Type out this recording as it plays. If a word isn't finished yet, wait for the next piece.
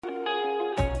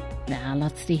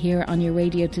Lots to hear on your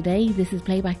radio today. This is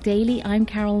Playback Daily. I'm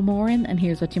Carol Moran, and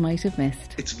here's what you might have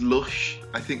missed. It's lush.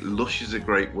 I think lush is a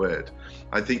great word.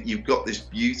 I think you've got this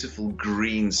beautiful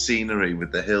green scenery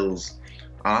with the hills.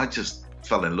 I just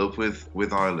fell in love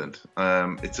with Ireland.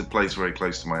 It's a place very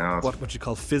close to my heart. What you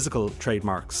call physical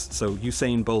trademarks. So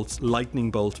Usain Bolt's lightning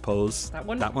bolt pose. That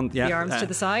one, yeah. The arms to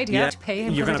the side, you have to pay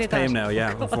him. You're going to have to pay him now,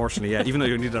 Oh, unfortunately, even though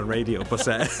you need it on radio. But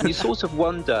you sort of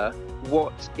wonder,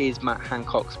 what is Matt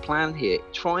Hancock's plan here?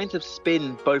 Trying to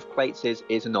spin both plates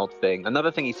is an odd thing.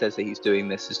 Another thing he says that he's doing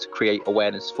this is to create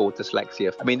awareness for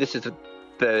dyslexia. I mean, this is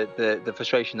the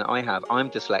frustration that I have. I'm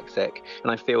dyslexic,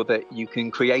 and I feel that you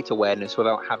can create awareness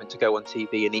without having to go on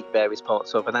TV and eat various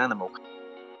parts of an animal.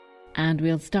 And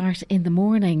we'll start in the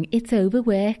morning. It's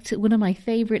overworked. One of my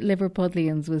favourite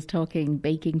Liverpudlians was talking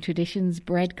baking traditions,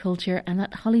 bread culture and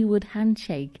that Hollywood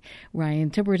handshake.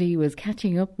 Ryan Tubridy was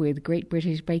catching up with Great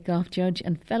British Bake Off judge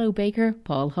and fellow baker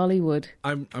Paul Hollywood.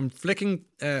 I'm flicking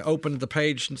open the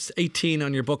page 18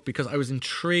 on your book because I was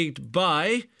intrigued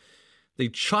by the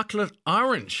chocolate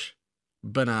orange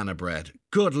banana bread.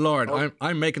 Good Lord,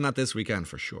 I'm making that this weekend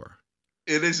for sure.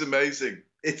 It is amazing.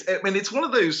 It's one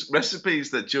of those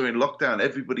recipes that during lockdown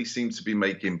everybody seems to be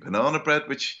making banana bread,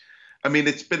 which,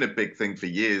 it's been a big thing for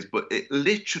years, but it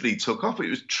literally took off. It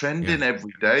was trending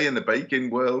every day in the baking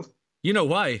world. You know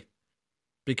why?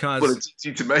 Because it's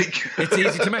easy to make. It's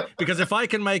easy to make because if I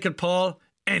can make it, Paul,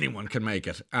 anyone can make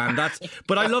it, and that's.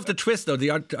 But I love the twist though,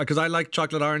 because I like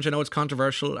chocolate orange. I know it's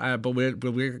controversial, but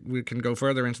we can go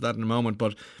further into that in a moment.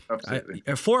 But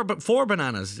four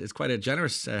bananas is quite a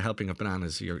generous helping of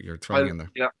bananas you're throwing in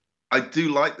there. Yeah, I do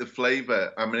like the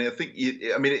flavour. I think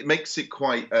it makes it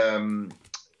quite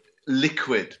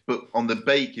liquid, but on the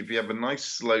bake, if you have a nice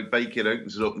slow bake, it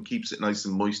opens it up and keeps it nice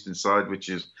and moist inside, which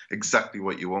is exactly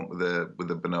what you want with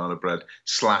a banana bread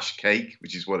 / cake,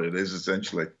 which is what it is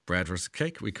essentially. Bread versus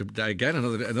cake. We could again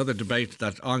another debate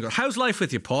that ongoing. How's life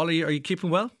with you, Paul? Are you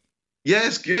keeping well? Yeah,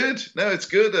 it's good. No, it's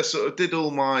good. I sort of did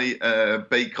all my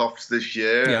bake-offs this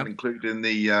year, including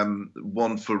the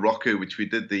one for Rocco, which we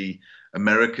did the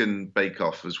American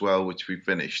bake-off as well, which we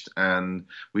finished. And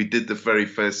we did the very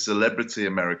first celebrity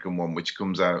American one, which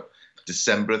comes out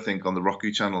December, I think, on the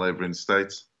Roku channel over in the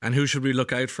States. And who should we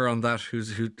look out for on that? Who?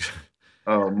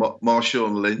 Oh,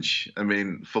 Marshawn Lynch.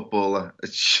 Footballer.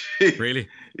 Really?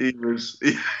 He was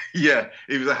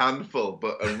a handful,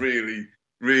 but a really,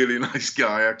 really nice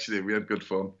guy, actually. We had good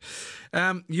fun.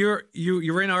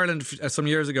 You were in Ireland some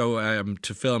years ago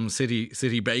to film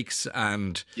City Bakes,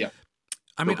 and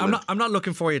I'm not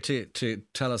looking for you to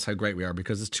tell us how great we are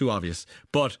because it's too obvious.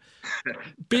 But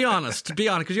be honest,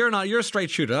 because you're a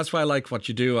straight shooter. That's why I like what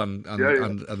you do on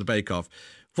the Bake Off.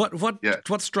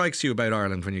 What strikes you about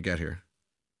Ireland when you get here?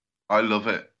 I love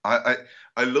it. I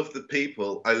love the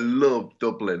people. I love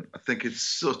Dublin. I think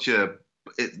it's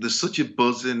there's such a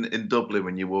buzz in Dublin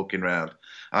when you're walking around.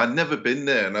 I'd never been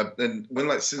there,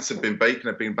 since I've been baking,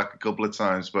 I've been back a couple of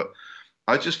times, but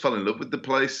I just fell in love with the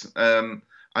place.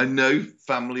 I know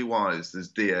family-wise,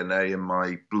 there's DNA in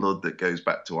my blood that goes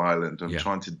back to Ireland. I'm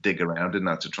trying to dig around in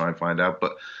that to try and find out,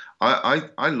 but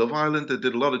I love Ireland. I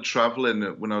did a lot of travelling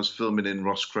when I was filming in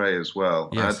Roscrea as well.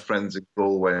 Yes. I had friends in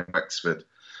Galway and Wexford,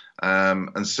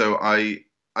 and so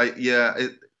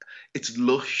it's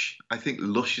lush. I think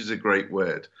lush is a great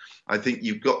word. I think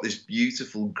you've got this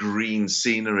beautiful green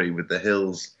scenery with the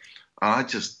hills. I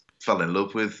just fell in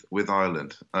love with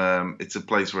Ireland. It's a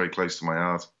place very close to my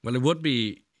heart. Well, it would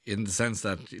be in the sense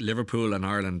that Liverpool and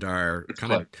Ireland are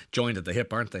kind of joined at the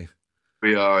hip, aren't they?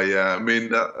 We are, yeah.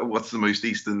 What's the most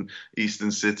eastern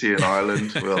city in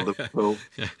Ireland? Well, Liverpool.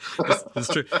 Yeah, that's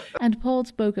true. And Paul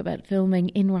spoke about filming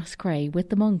in Roscrea with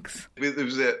the monks. There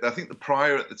was I think the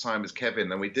prior at the time was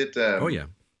Kevin, and we did.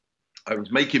 I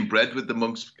was making bread with the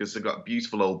monks because they've got a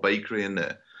beautiful old bakery in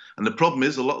there. And the problem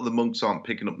is a lot of the monks aren't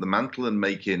picking up the mantle and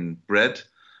making bread.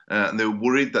 And they were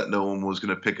worried that no one was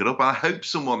going to pick it up. I hope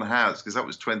someone has, because that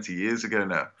was 20 years ago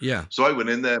now. Yeah. So I went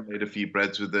in there, made a few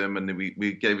breads with them, and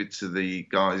we gave it to the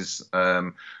guys,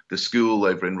 the school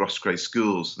over in Roscrea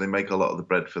Schools. They make a lot of the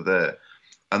bread for there.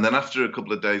 And then after a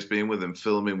couple of days being with them,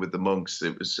 filming with the monks,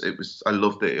 it was I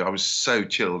loved it. I was so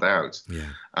chilled out. Yeah.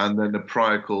 And then the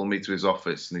prior called me to his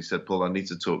office and he said, Paul, I need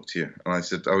to talk to you. And I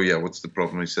said, oh yeah, what's the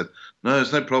problem? He said, no,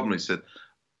 there's no problem. He said,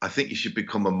 I think you should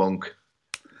become a monk.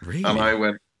 Really? And I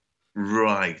went,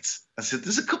 right. I said,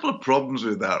 there's a couple of problems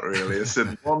with that, really. I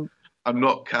said, one, I'm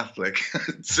not Catholic.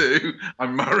 Two,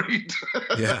 I'm married.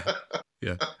 Yeah.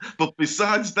 Yeah. But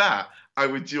besides that, I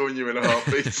would join you in a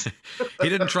heartbeat. He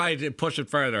didn't try to push it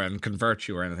further and convert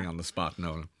you or anything on the spot,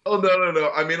 no. Oh,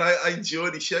 no. I mean, I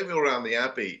enjoyed. He showed me around the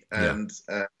Abbey and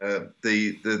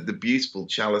the beautiful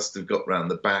chalice they've got around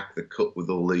the back, the cup with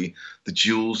all the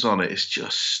jewels on it. It's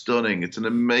just stunning. It's an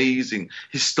amazing,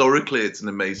 historically, it's an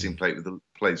amazing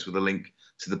place with a link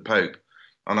to the Pope.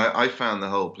 And I found the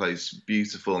whole place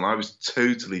beautiful, and I was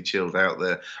totally chilled out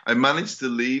there. I managed to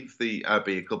leave the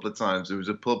Abbey a couple of times. There was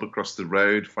a pub across the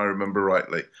road, if I remember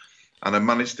rightly, and I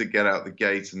managed to get out the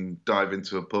gate and dive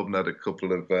into a pub and had a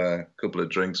couple of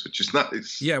drinks, which is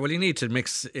nice. Yeah, well, you need to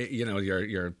mix,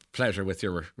 your pleasure with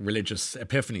your religious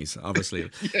epiphanies,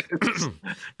 obviously.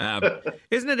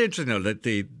 Isn't it interesting, though, that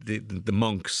the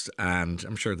monks, and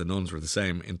I'm sure the nuns were the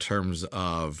same in terms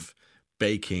of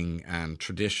baking and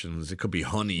traditions? It could be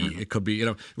honey. It could be,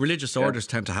 religious orders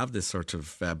tend to have this sort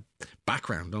of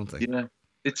background, don't they? Yeah,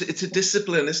 it's a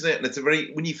discipline, isn't it? And it's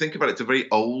when you think about it, it's a very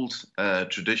old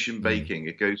tradition. Baking.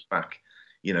 It goes back,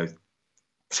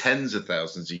 tens of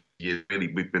thousands of years. Really,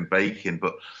 we've been baking,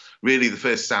 but really, the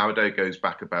first sourdough goes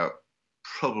back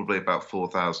probably about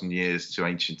 4,000 years to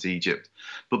ancient Egypt.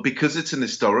 But because it's an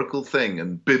historical thing,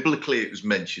 and biblically it was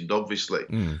mentioned, obviously,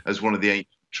 as one of the ancient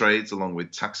trades, along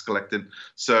with tax collecting.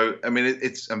 So, I mean,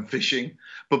 and fishing.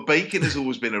 But baking has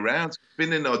always been around. It's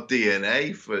been in our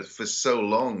DNA for so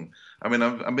long. I mean,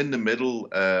 I'm in the middle.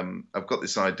 I've got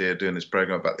this idea of doing this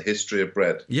program about the history of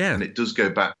bread. Yeah. And it does go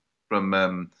back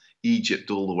from Egypt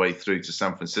all the way through to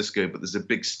San Francisco. But there's a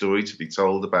big story to be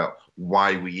told about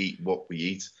why we eat what we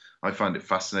eat. I find it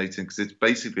fascinating because it's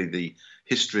basically the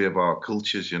history of our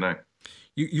cultures,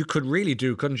 You could really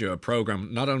do, couldn't you, a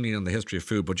program not only on the history of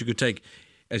food, but you could take,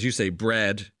 as you say,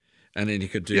 bread, and then you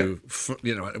could do,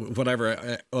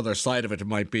 whatever other side of it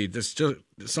might be. There's just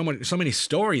so many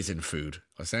stories in food,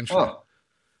 essentially. Oh,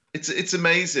 it's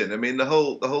amazing. I mean, the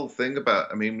whole thing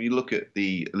about. I mean, when you look at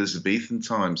the Elizabethan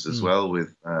times as well,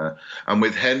 with and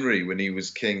with Henry when he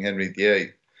was King Henry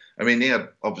VIII. I mean, he had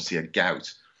obviously a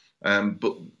gout,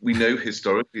 but we know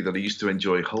historically that he used to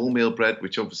enjoy wholemeal bread,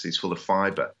 which obviously is full of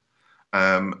fibre.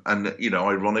 And,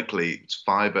 ironically, it's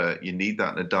fibre. You need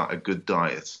that in a good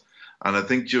diet. And I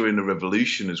think during the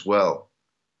Revolution as well,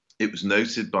 it was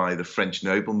noted by the French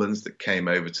noblemen that came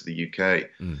over to the UK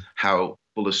how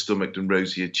full of stomached and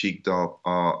rosier cheeked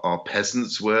our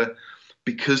peasants were,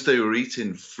 because they were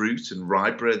eating fruit and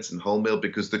rye breads and wholemeal,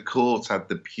 because the court had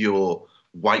the pure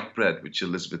white bread, which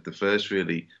Elizabeth I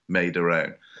really made her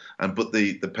own. But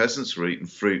the peasants were eating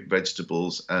fruit,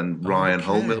 vegetables, and rye and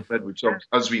wholemeal bread, which,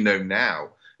 as we know now,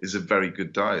 is a very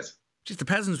good diet. Just the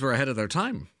peasants were ahead of their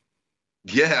time.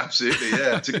 Yeah, absolutely.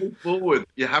 Yeah, to go forward,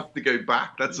 you have to go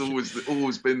back. That's always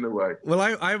been the way. Well,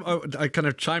 I kind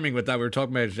of chiming with that. We were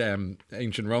talking about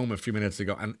ancient Rome a few minutes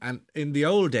ago, and in the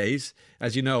old days,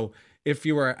 as you know, if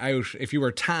you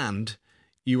were tanned,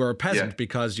 you were a peasant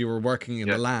because you were working in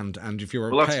the land, and if you were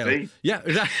pale, I'm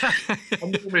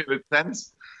normally in a tent.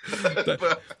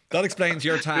 that explains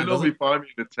your tan. You'll normally find me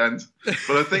in a tent.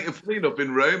 But I think, funny enough,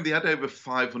 in Rome, they had over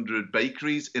 500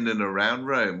 bakeries in and around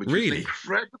Rome, which was an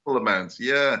incredible amount.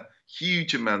 Yeah,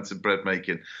 huge amounts of bread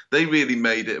making. They really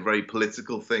made it a very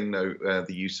political thing, though,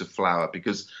 the use of flour,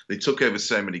 because they took over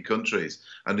so many countries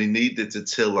and they needed to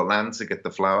till the land to get the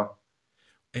flour.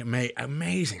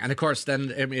 Amazing. And of course,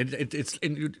 then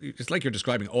it's like you're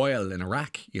describing oil in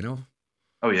Iraq,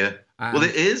 Oh, yeah. Well,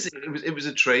 it is. It was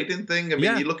a trading thing. I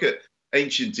mean, you look at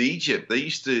ancient Egypt, they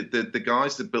used to, the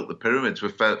guys that built the pyramids were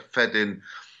fed in,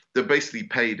 they're basically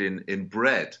paid in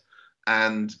bread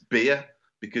and beer,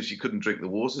 because you couldn't drink the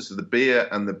water. So the beer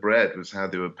and the bread was how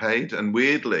they were paid. And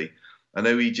weirdly, I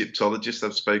know Egyptologists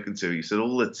I've spoken to, he said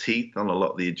all the teeth on a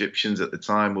lot of the Egyptians at the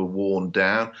time were worn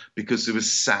down because there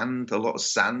was a lot of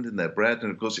sand in their bread. And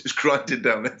of course, it was grinding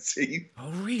down their teeth.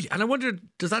 Oh, really? And I wonder,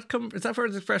 is that for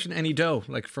the expression any dough,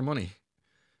 like for money?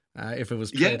 If it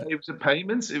was trade? Yeah, it was a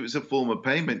payment. It was a form of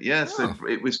payment. Yes,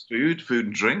 it was food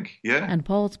and drink. Yeah. And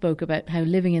Paul spoke about how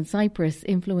living in Cyprus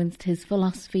influenced his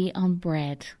philosophy on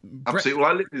bread. Absolutely. Well,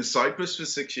 I lived in Cyprus for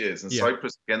 6 years, and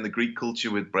Cyprus, again, the Greek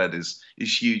culture with bread is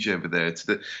huge over there. It's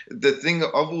the thing.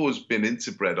 I've always been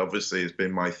into bread. Obviously, has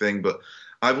been my thing, but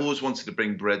I've always wanted to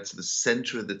bring bread to the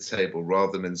centre of the table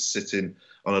rather than sitting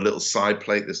on a little side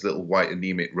plate, this little white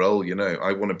anemic roll.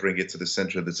 I want to bring it to the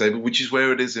centre of the table, which is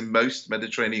where it is in most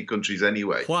Mediterranean countries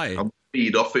anyway. Why? I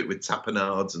feed off it with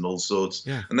tapenades and all sorts.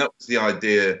 Yeah. And that was the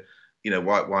idea,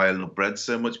 why I love bread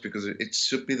so much, because it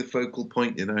should be the focal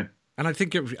point, And I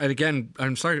think, again,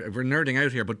 I'm sorry, we're nerding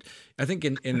out here, but I think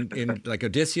in like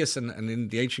Odysseus and in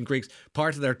the ancient Greeks,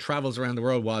 part of their travels around the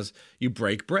world was you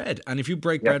break bread. And if you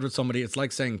break bread with somebody, it's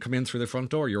like saying, come in through the front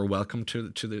door. You're welcome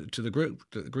to the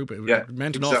group. It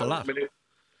meant an awful lot.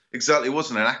 Exactly. It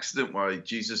wasn't an accident why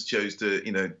Jesus chose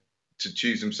to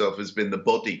choose himself as being the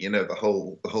body, the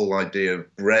whole idea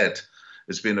of bread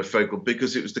as being a focal,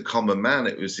 because it was the common man.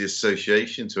 It was the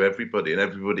association to everybody, and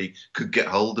everybody could get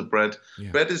hold of bread. Yeah.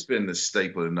 Bread has been a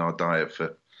staple in our diet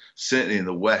certainly in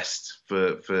the West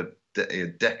for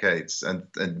decades and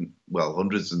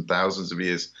hundreds and thousands of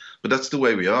years. But that's the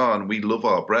way we are, and we love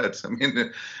our bread. I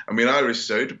mean Irish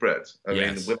soda bread. I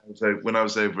mean, when I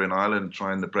was over in Ireland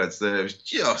trying the breads there, it was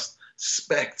just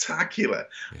spectacular.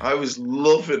 Yeah. I was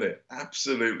loving it,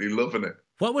 absolutely loving it.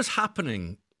 What was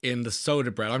happening in the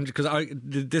soda bread? Because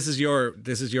this is your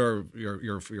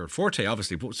forte,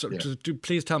 obviously. But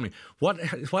please tell me what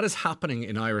is happening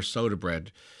in Irish soda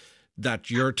bread that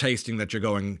you're tasting that you're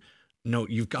going, no,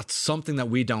 you've got something that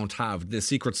we don't have, the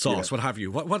secret sauce, what have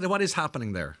you? What is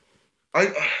happening there?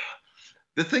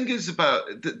 The thing is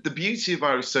about the beauty of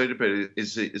Irish soda bread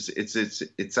is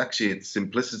it's actually its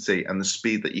simplicity and the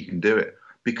speed that you can do it,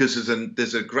 because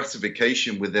there's a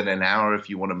gratification within an hour if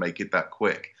you want to make it that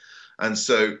quick. And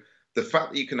so the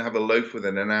fact that you can have a loaf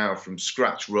within an hour from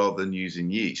scratch rather than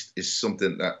using yeast is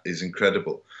something that is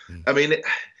incredible. I mean,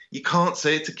 you can't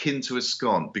say it's akin to a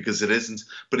scone because it isn't,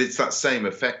 but it's that same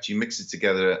effect. You mix it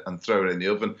together and throw it in the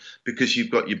oven because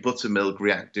you've got your buttermilk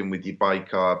reacting with your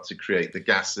bicarb to create the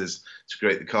gases, to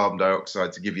create the carbon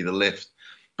dioxide, to give you the lift.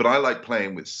 But I like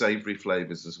playing with savoury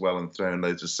flavours as well and throwing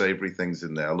loads of savoury things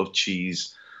in there. I love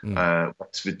cheese.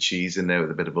 Wexford cheese in there with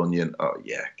a bit of onion. Oh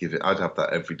yeah, I'd have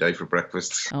that every day for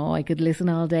breakfast. Oh, I could listen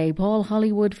all day. Paul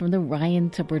Hollywood from the Ryan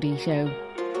Tubridy Show.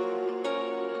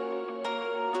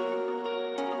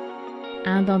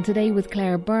 And on Today with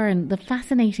Claire Byrne, the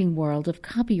fascinating world of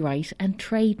copyright and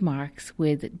trademarks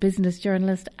with business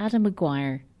journalist Adam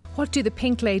Maguire. What do the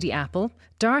Pink Lady apple,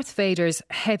 Darth Vader's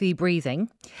heavy breathing,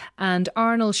 and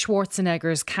Arnold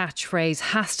Schwarzenegger's catchphrase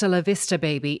 "Hasta la vista,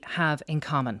 baby" have in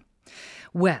common?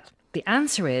 Well, the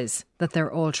answer is that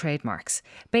they're all trademarks.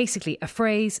 Basically, a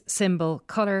phrase, symbol,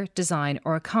 colour, design,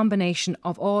 or a combination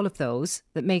of all of those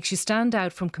that makes you stand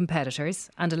out from competitors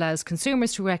and allows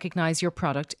consumers to recognise your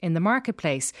product in the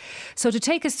marketplace. So to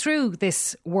take us through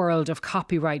this world of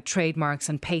copyright, trademarks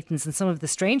and patents and some of the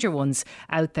stranger ones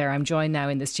out there, I'm joined now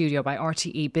in the studio by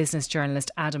RTE business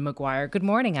journalist Adam Maguire. Good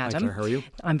morning, Adam. Hi, Claire, how are you?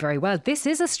 I'm very well. This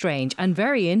is a strange and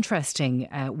very interesting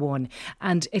one,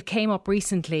 and it came up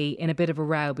recently in a bit of a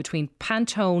row between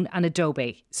Pantone and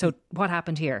Adobe. So what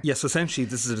happened here? Yes, essentially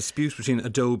this is a dispute between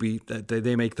Adobe.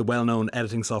 They make the well-known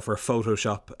editing software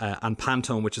Photoshop, and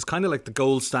Pantone, which is kind of like the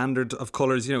gold standard of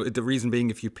colours. The reason being,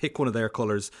 if you pick one of their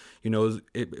colours,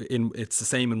 it's the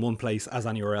same in one place as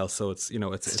anywhere else. So it's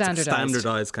it's a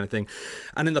standardised kind of thing.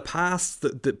 And in the past, the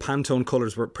Pantone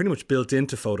colours were pretty much built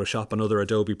into Photoshop and other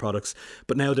Adobe products.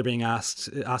 But now they're being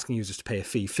asking users to pay a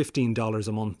fee, $15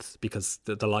 a month, because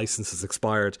the license has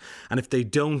expired. And if they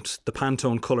don't, the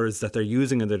Pantone colours that they're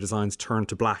using in their designs turn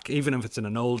to black. Even if it's in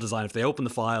an old design, if they open the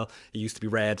file, it used to be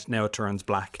red, now it turns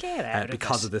black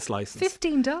because of this license.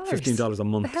 $15 a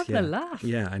month. They're having a laugh.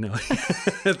 Yeah, I know.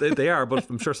 they are, but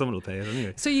I'm sure someone will pay it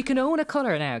anyway. So you can own a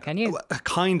colour now, can you?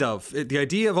 Kind of. The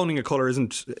idea of owning a colour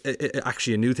isn't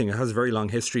actually a new thing. It has a very long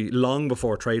history, long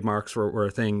before trademarks were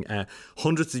a thing.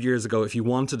 Hundreds of years ago, if you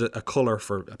wanted a colour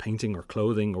for a painting or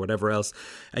clothing or whatever else,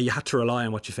 you had to rely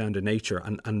on what you found in nature,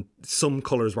 and some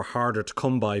colours were harder to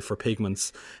come by for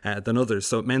pigments than others.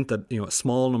 So it meant that a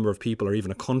small number of people or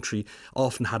even a country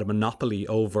often had a monopoly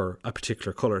over a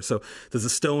particular colour. So there's a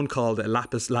stone called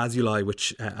lapis lazuli,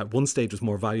 which at one stage was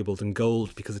more valuable than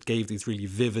gold because it gave these really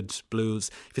vivid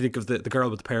blues. If you think of the girl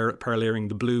with the pearl earring,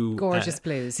 the blue, gorgeous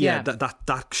blues,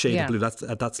 that shade of blue,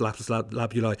 that's lapis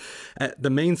lazuli. The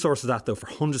main source of that, though, for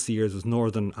hundreds of years was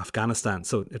northern Afghanistan.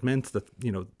 So it meant that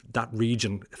that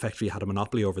region effectively had a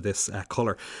monopoly over this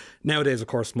colour. Nowadays, of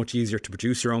course, much easier to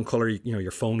produce your own colour.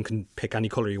 Your phone can pick any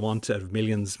colour you want out of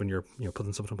millions when you're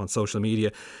putting something up on social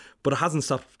media. But it hasn't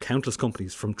stopped countless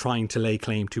companies from trying to lay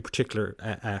claim to particular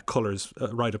colours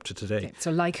right up to today. Okay,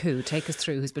 so like who? Take us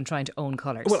through who's been trying to own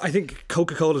colours. Well, I think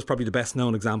Coca-Cola is probably the best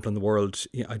known example in the world.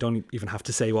 I don't even have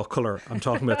to say what colour I'm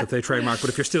talking about that they trademark,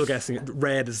 but if you're still guessing,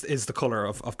 red is the colour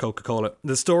of Coca-Cola.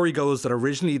 The story goes that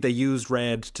originally they used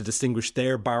red to distinguish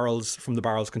their barrels from the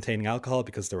barrels containing alcohol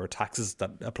because there were taxes that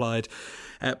applied.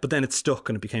 But then it stuck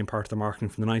and it became part of the marketing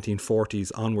from the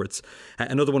 1940s onwards.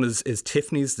 Another one is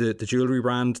Tiffany's, the jewellery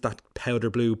brand. that powder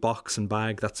blue box and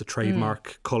bag, that's a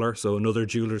trademark colour, so another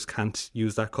jewellers can't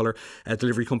use that colour.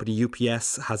 Delivery company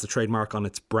UPS has a trademark on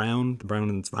its brown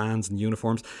in its vans and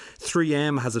uniforms.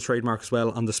 3M has a trademark as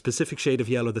well on the specific shade of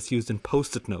yellow that's used in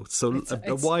post-it notes. So it's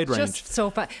a wide range. Just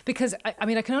so because I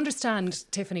mean, I can understand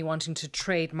Tiffany wanting to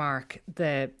trademark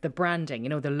the branding,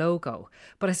 the logo,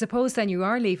 but I suppose then you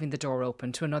are leaving the door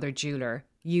open to another jeweller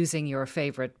using your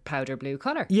favourite powder blue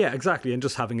colour. Yeah, exactly, and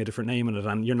just having a different name in it,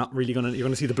 and you're not really you're going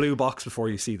to see the blue box before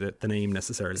you see the name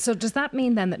necessarily. So does that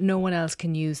mean then that no one else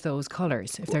can use those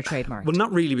colours if they're trademarked? Well,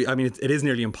 not really. I mean, it is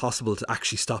nearly impossible to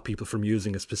actually stop people from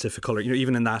using a specific colour.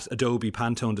 Even in that Adobe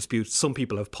Pantone dispute, some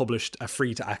people have published a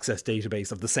free to access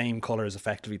database of the same colours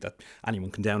effectively that anyone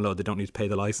can download. They don't need to pay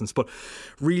the licence. But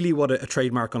really what a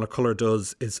trademark on a colour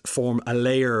does is form a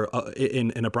layer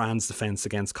in a brand's defence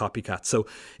against copycats. So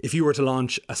if you were to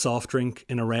launch a soft drink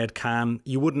in a red can,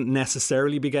 you wouldn't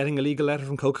necessarily be getting a legal letter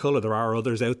from Coca-Cola. There are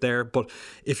others out there, but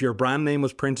if your brand name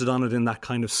was printed on it in that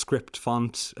kind of script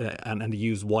font and you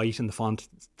use white in the font,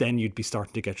 then you'd be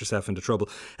starting to get yourself into trouble.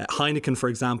 Heineken, for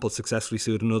example, successfully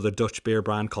sued another Dutch beer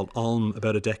brand called Alm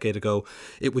about a decade ago.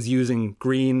 It was using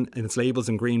green in its labels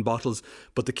and green bottles,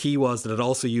 but the key was that it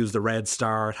also used the red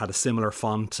star. It had a similar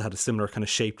font, had a similar kind of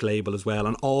shaped label as well,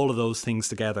 and all of those things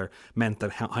together meant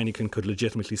that Heineken could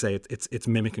legitimately say it's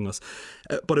mimicking us.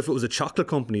 But if it was a chocolate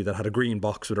company that had a green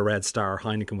box with a red star,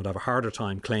 Heineken would have a harder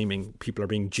time claiming people are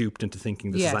being duped into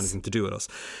thinking this has anything to do with us.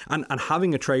 And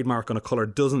having a trademark on a colour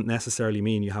doesn't necessarily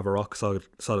mean you have a rock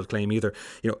solid claim either.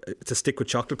 To stick with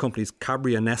chocolate companies,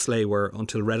 Cadbury and Nestle were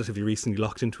until relatively recently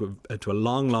locked into a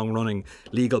long running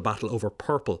legal battle over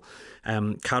purple.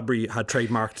 Cadbury had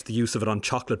trademarked the use of it on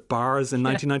chocolate bars in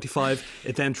 1995.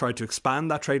 It then tried to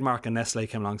expand that trademark, and Nestle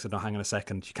came along and said, no, hang on a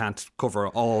second, you can't cover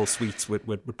all sweets with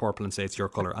purple and say it's your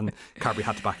colour, and Cadbury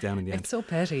had to back down in the end. It's so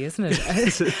petty, isn't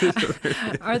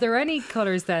it? Are there any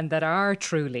colours then that are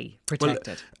truly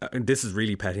protected? Well, this is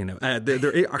really petty now.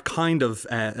 There are kind of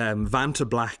Vanta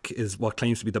Black is what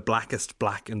claims to be the blackest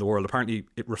black in the world. Apparently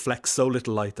it reflects so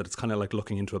little light that it's kind of like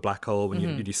looking into a black hole when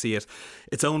you see it.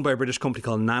 It's owned by a British company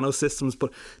called Nanosystems,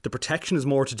 but the protection is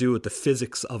more to do with the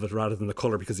physics of it rather than the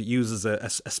colour, because it uses a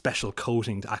special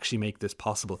coating to actually make this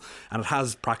possible, and it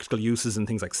has practical uses in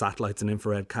things like satellites and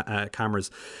infrared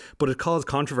cameras. But it caused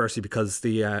controversy because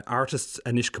the artist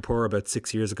Anish Kapoor about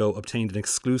 6 years ago obtained an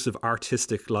exclusive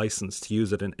artistic licence to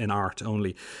use it in art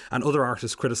only, and other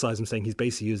artists criticised him, saying he's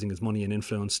basically using his money and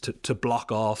influence to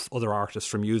block off other artists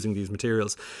from using these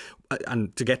materials.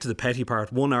 And to get to the petty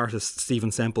part, one artist,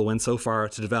 Stephen Semple, went so far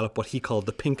to develop what he called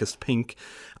the pinkest pink,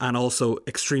 and also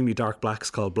extremely dark blacks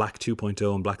called Black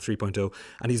 2.0 and Black 3.0,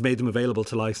 and he's made them available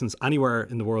to license anywhere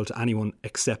in the world to anyone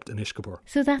except Anish Kapoor.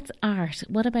 So that's art.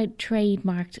 What about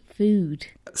trademarked food?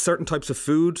 Certain types of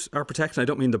food are protected. I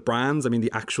don't mean the brands, I mean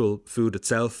the actual food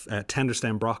itself. Tender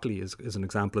stem broccoli is an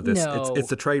example of this. No.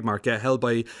 It's a trademark, held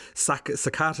by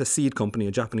Sakata Seed Company,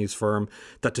 a Japanese firm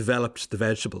that developed the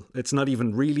vegetable. It's not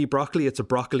even really broccoli, it's a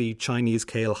broccoli Chinese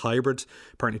kale hybrid.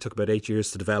 Apparently took about 8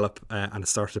 years to develop, and it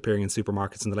started appearing in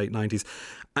supermarkets in the late 90s.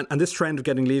 And this trend of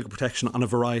getting legal protection on a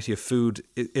variety of food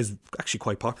is actually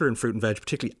quite popular in fruit and veg,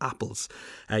 particularly apples.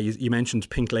 You mentioned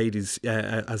Pink Ladies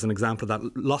as an example of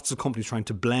that. Lots of companies trying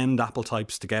to blend apple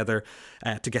types together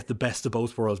to get the best of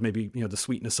both worlds. Maybe the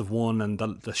sweetness of one and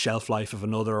the shelf life of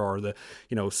another, or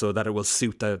so that it will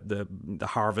suit the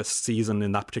harvest season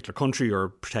in that particular country or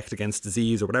protect against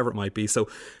disease or whatever it might be. So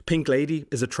Pink Lady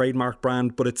is a trademark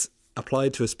brand, but it's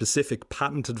applied to a specific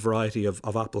patented variety of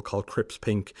apple called Crips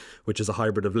Pink, which is a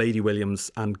hybrid of Lady Williams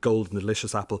and Golden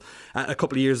Delicious apple. A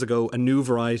couple of years ago, a new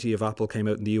variety of apple came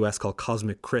out in the US called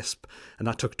Cosmic Crisp, and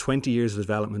that took 20 years of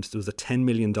development. There was a $10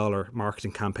 million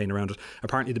marketing campaign around it.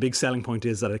 Apparently the big selling point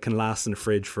is that it can last in a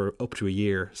fridge for up to a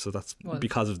year, so that's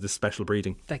because of this special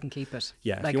breeding. They can keep it.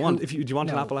 Yeah, like do you want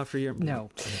an apple after a year? No.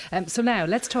 So now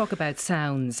let's talk about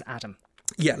sounds, Adam.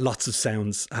 Yeah, lots of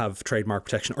sounds have trademark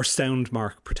protection or sound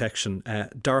mark protection.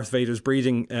 Darth Vader's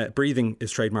breathing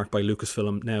is trademarked by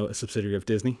Lucasfilm, now a subsidiary of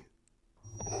Disney.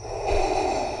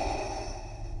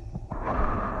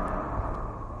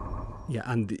 Yeah,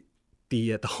 and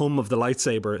the hum of the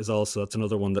lightsaber is also, that's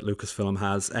another one that Lucasfilm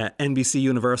has. NBC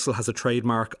Universal has a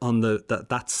trademark on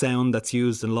that sound that's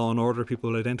used in Law and Order.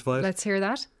 People will identify it. Let's hear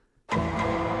that.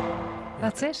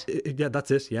 That's it? Yeah,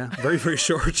 that's it, yeah. Very, very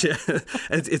short, yeah.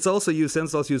 It's also used in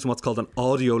what's called an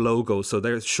audio logo. So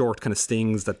there's short kind of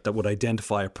stings that would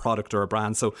identify a product or a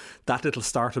brand. So that little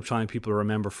startup chime people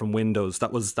remember from Windows,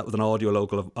 that was an audio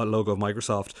logo of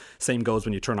Microsoft. Same goes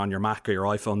when you turn on your Mac or your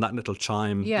iPhone. That little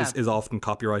chime is often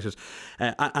copyrighted.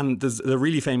 And there's a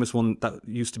really famous one that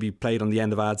used to be played on the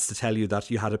end of ads to tell you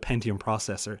that you had a Pentium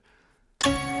processor.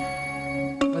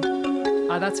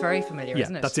 Oh, that's very familiar,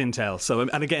 isn't it? That's Intel. So,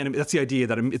 and again, that's the idea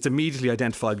that it's immediately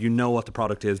identifiable. You know what the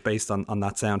product is based on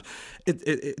that sound.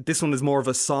 This one is more of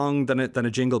a song than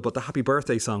a jingle, but the Happy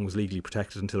Birthday song was legally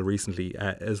protected until recently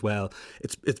as well.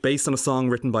 It's based on a song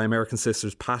written by American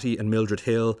sisters Patti and Mildred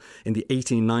Hill in the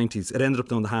 1890s. It ended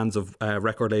up in the hands of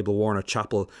record label Warner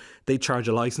Chappell. They charge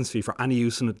a license fee for any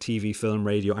use in it, TV, film,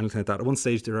 radio, anything like that. At one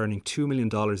stage, they were earning $2 million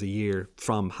a year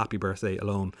from Happy Birthday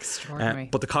alone. Extraordinary.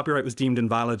 But the copyright was deemed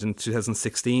invalid in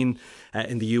 2016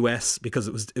 in the US because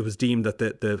it was deemed that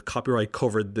the copyright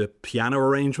covered the piano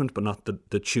arrangement but not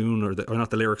the tune or not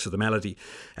the lyrics or the melody.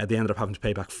 They ended up having to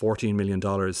pay back $14 million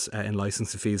in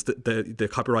licensing fees. The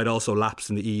copyright also lapsed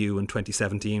in the EU in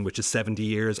 2017, which is 70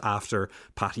 years after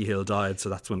Patti Hill died. So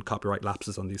that's when copyright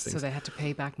lapses on these things. So they had to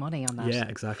pay back money on that. Yeah,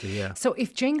 exactly. Yeah. So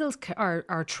if jingles are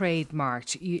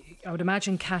trademarked, I would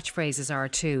imagine catchphrases are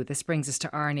too. This brings us to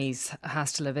Arnie's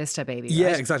 "Hasta la vista, baby." Right?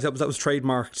 Yeah, exactly. That was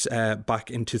trademarked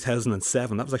back in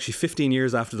 2007. That was actually 15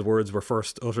 years after the words were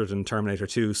first uttered in Terminator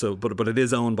 2. So, but it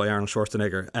is owned by Arnold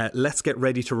Schwarzenegger. Let's Get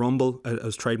Ready to Rumble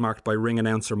was trademarked by ring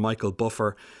announcer Michael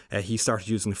Buffer. He started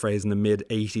using the phrase in the mid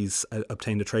 80s,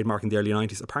 obtained a trademark in the early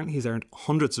 90s. Apparently, he's earned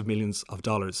hundreds of millions of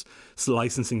dollars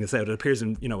licensing this out. It appears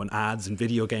in ads and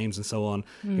video games and so on.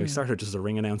 He started just as a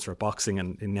ring announcer at boxing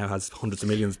and now has hundreds of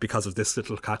millions because of this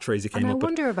little catchphrase he came up with. And I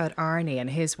wonder about Arnie and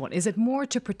his one. Is it more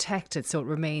to protect it so it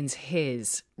remains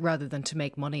his rather than to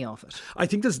make money off it? I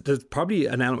think there's probably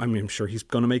an element. I mean, I'm sure he's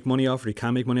going to make money off it. He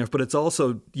can make money off it, but it's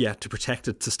also to protect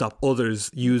it, to stop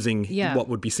others using what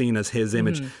would be seen as his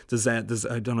image. There's I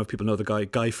don't know if people know the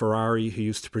Guy Ferrari, who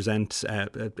used to present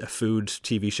a food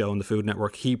TV show on the Food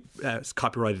Network. He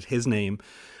copyrighted his name.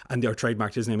 And they're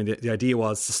trademarked his name. And the idea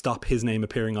was to stop his name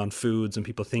appearing on foods and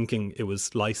people thinking it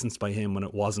was licensed by him when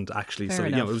it wasn't actually. Fair so,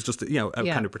 enough. It was just,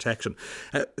 kind of protection.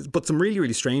 But some really,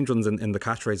 really strange ones in the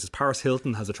catchphrases. Paris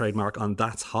Hilton has a trademark on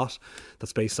 "That's Hot."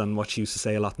 That's based on what she used to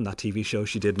say a lot in that TV show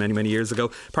she did many, many years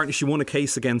ago. Apparently, she won a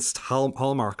case against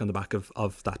Hallmark on the back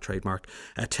of that trademark.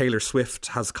 Taylor Swift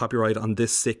has copyright on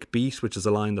 "This Sick Beat," which is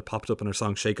a line that popped up in her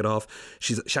song "Shake It Off."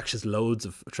 She actually has loads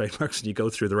of trademarks when you go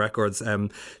through the records.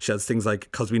 She has things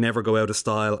like "'Cause We Never Go Out of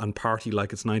Style" and "Party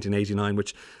Like It's 1989,"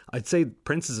 which I'd say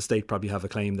Prince's estate probably have a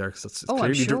claim there because it's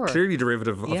clearly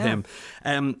derivative of him.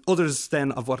 Others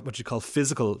then of what you call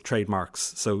physical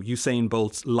trademarks. So Usain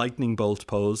Bolt's lightning bolt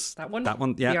pose. That one,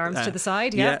 the arms to the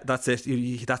side. Yeah, that's it.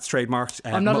 That's trademarked.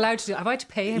 I'm not allowed to do. Have I to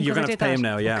pay him? You're going to have to pay him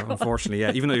now. Oh, Yeah, unfortunately.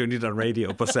 Yeah, even though you need it on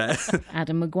radio. But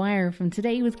Adam Maguire from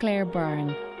Today with Claire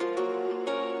Byrne.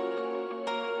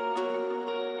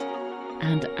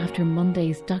 And after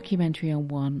Monday's documentary on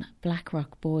One,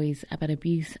 Blackrock Boys, about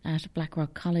abuse at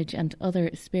Blackrock College and other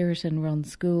Spiriton-run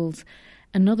schools,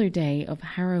 another day of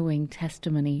harrowing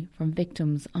testimony from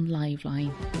victims on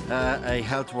Liveline. A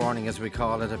health warning, as we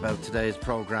call it, about today's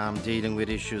programme, dealing with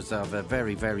issues of a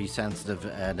very, very sensitive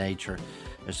nature,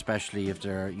 especially if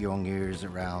there are young ears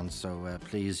around. So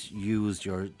please use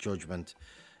your judgment.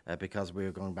 Because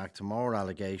we're going back to more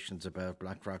allegations about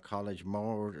Blackrock College,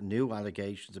 more new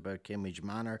allegations about Kimmage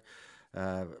Manor,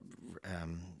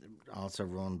 also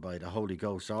run by the Holy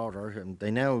Ghost Order. And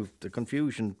the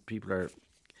confusion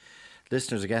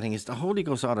listeners are getting is the Holy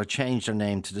Ghost Order changed their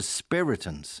name to the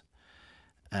Spiritans.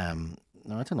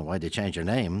 Now, I don't know why they changed their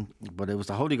name, but it was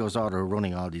the Holy Ghost Order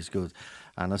running all these schools.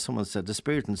 And as someone said, the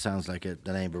Spiritans sounds like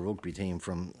the name of a rugby team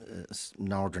from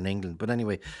northern England. But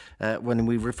anyway, when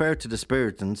we refer to the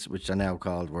Spiritans, which they're now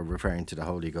called, we're referring to the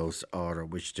Holy Ghost Order,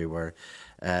 which they were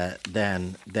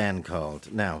then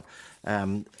called. Now,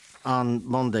 on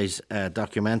Monday's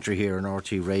documentary here on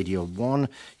RT Radio 1,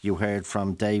 you heard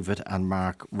from David and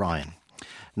Mark Ryan.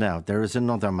 Now, there is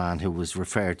another man who was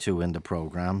referred to in the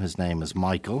programme. His name is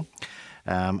Michael.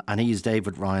 And he's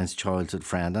David Ryan's childhood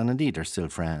friend, and indeed they're still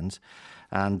friends.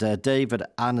 And David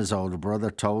and his older brother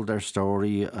told their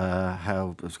story,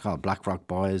 how it was called Blackrock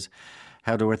Boys,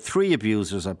 how there were 3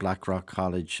 abusers at Blackrock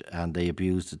College and they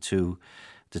abused the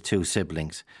two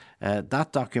siblings.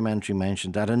 That documentary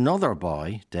mentioned that another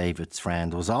boy, David's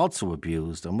friend, was also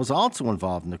abused and was also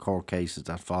involved in the court cases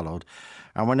that followed.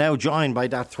 And we're now joined by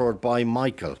that third boy,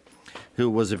 Michael, who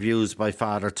was abused by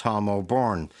Father Tom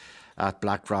O'Byrne at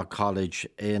Blackrock College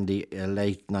in the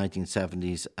late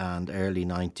 1970s and early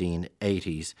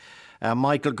 1980s.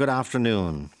 Michael, good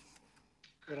afternoon.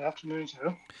 Good afternoon,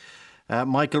 Joe.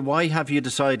 Michael, why have you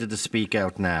decided to speak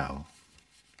out now?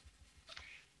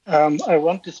 I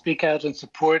want to speak out in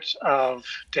support of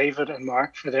David and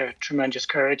Mark for their tremendous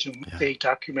courage and the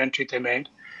documentary they made,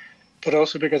 but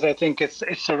also because I think it's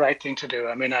the right thing to do.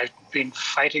 I mean, I've been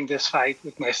fighting this fight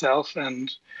with myself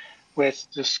and with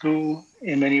the school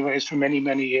in many ways for many,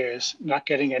 many years, not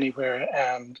getting anywhere.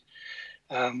 And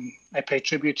I pay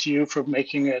tribute to you for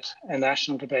making it a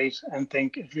national debate and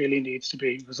think it really needs to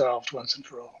be resolved once and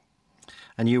for all.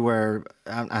 And you were,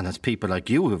 and it's people like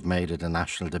you who've made it a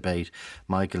national debate,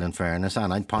 Michael, in fairness.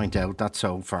 And I'd point out that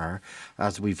so far,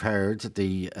 as we've heard,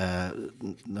 the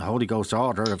Holy Ghost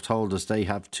Order have told us they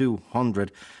have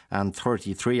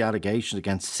 233 allegations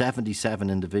against 77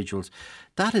 individuals.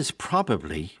 That is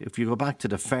probably, if you go back to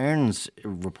the Ferns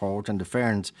report and the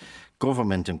Ferns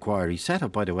government inquiry, set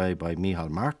up, by the way, by Micheál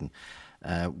Martin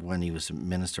when he was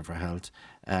Minister for Health,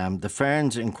 the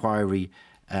Ferns inquiry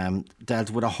dealt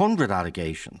with 100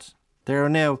 allegations. There are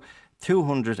now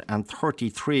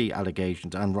 233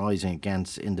 allegations and rising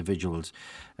against individuals,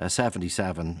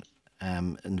 77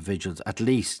 individuals at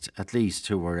least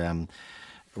who were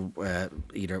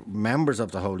either members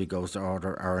of the Holy Ghost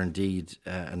Order or indeed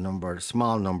a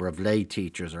small number of lay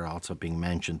teachers are also being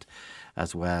mentioned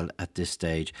as well at this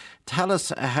stage. Tell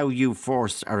us how you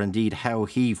forced, or indeed how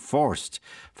he forced,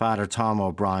 Father Tom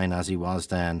O'Brien, as he was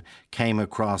then, came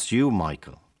across you,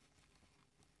 Michael.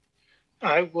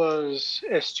 I was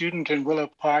a student in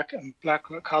Willow Park and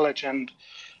Blackrock College, and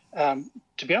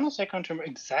to be honest, I can't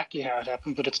remember exactly how it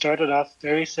happened, but it started off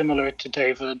very similar to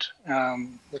David,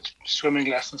 with swimming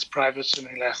lessons, private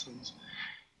swimming lessons,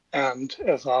 and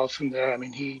evolved from there. I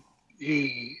mean, he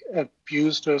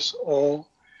abused us all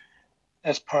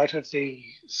as part of the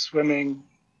swimming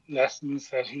lessons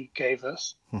that he gave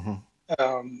us. Mm-hmm.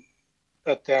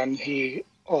 But then he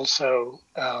also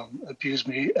abused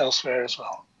me elsewhere as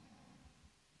well.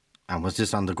 And was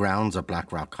this on the grounds of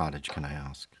Blackrock College, can I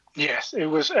ask? Yes, it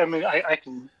was. I mean, I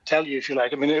can tell you if you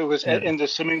like. I mean, it was in the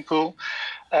swimming pool.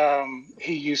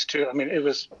 He used to. I mean, it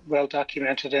was well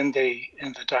documented in the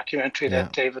documentary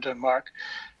that David and Mark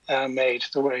made.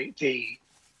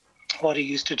 What he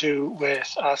used to do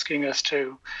with asking us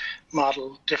to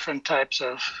model different types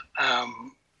of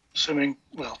swimming,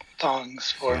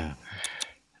 thongs for him,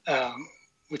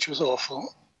 which was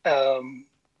awful. And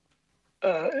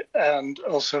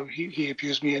also, he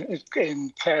abused me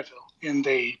in Clairville, in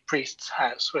the priest's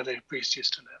house where the priest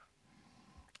used to live.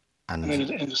 And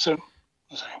in the swim.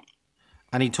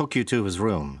 And he took you to his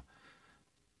room.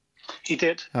 He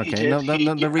did. Okay. He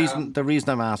did. The reason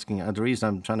I'm asking, the reason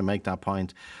I'm trying to make that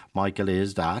point, Michael,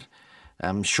 is that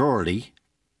surely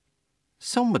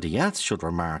somebody else should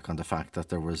remark on the fact that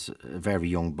there was a very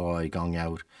young boy going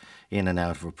out in and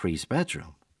out of a priest's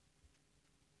bedroom.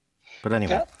 But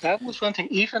anyway, that was one thing.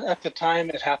 Even at the time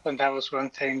it happened, that was one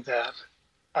thing that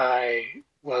I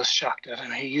was shocked at. I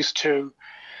mean, he used to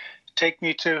take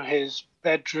me to his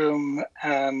bedroom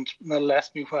and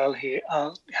molest me while he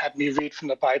had me read from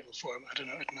the Bible for him. I don't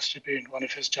know, it must have been one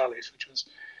of his jollies, which was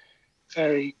a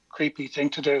very creepy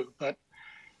thing to do. But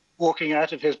walking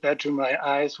out of his bedroom, my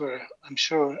eyes were, I'm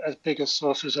sure, as big as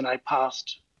saucers, and I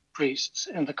passed priests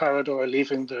in the corridor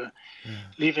leaving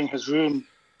his room.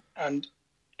 And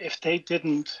if they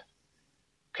didn't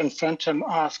confront him,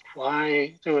 ask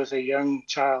why there was a young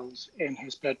child in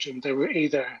his bedroom, they were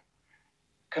either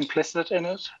complicit in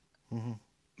it,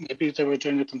 maybe they were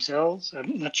doing it themselves.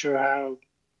 I'm not sure how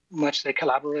much they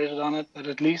collaborated on it, but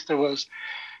at least there was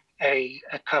a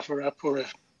cover-up or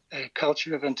a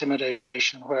culture of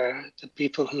intimidation where the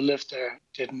people who lived there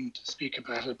didn't speak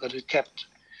about it, but it kept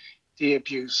the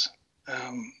abuse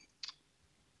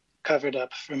covered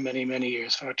up for many, many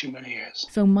years, far too many years.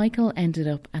 So Michael ended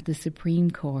up at the Supreme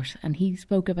Court and he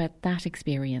spoke about that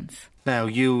experience. Now,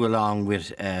 you, along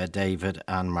with David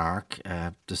and Mark,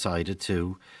 decided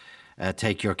to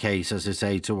take your case, as I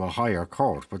say, to a higher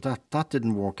court, but that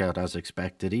didn't work out as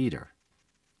expected either.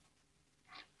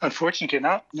 Unfortunately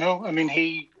not, no. I mean,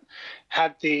 he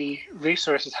had the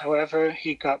resources. However,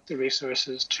 he got the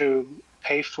resources to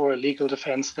pay for a legal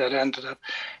defence that ended up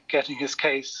getting his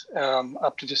case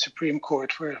up to the Supreme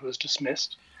Court, where it was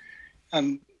dismissed.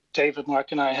 And David,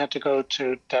 Mark and I had to go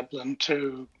to Dublin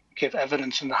to give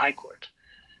evidence in the High Court,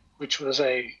 which was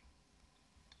a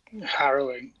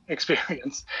harrowing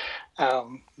experience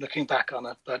looking back on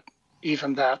it. But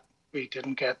even that, we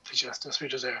didn't get the justice we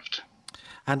deserved.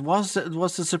 And was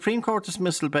the Supreme Court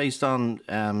dismissal based on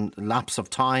lapse of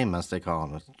time, as they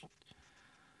call it?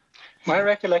 My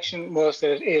recollection was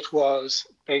that it was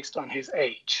based on his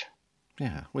age.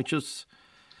 Yeah, which is...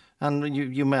 And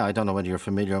you may, I don't know whether you're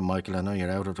familiar, Michael, I know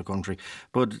you're out of the country,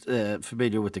 but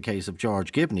familiar with the case of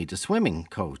George Gibney, the swimming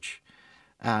coach.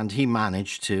 And he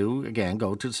managed to, again,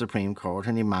 go to the Supreme Court,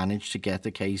 and he managed to get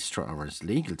the case, or his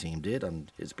legal team did on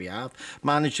his behalf,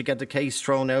 managed to get the case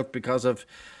thrown out because of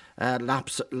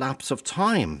lapse of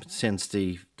time since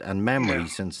the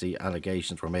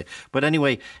allegations were made. But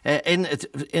anyway, in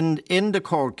the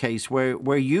court case,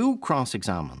 were you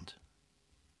cross-examined?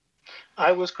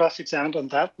 I was cross-examined, and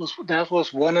that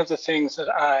was one of the things that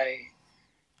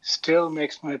still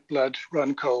makes my blood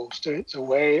run cold. The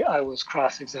way I was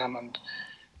cross-examined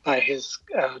by his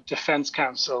defense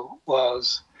counsel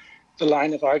was the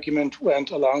line of argument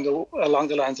went along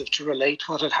the lines of to relate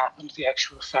what had happened, the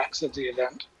actual facts of the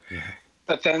event. Yeah.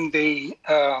 But then the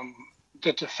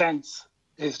defense,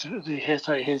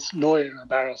 his lawyer, a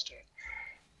barrister,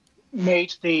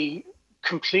 made the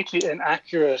completely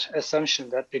inaccurate assumption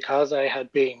that because I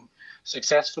had been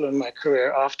successful in my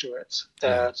career afterwards,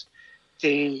 that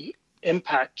the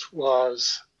impact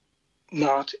was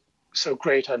not so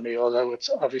great on me, although it's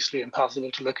obviously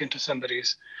impossible to look into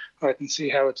somebody's heart and see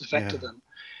how it's affected them.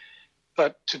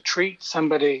 But to treat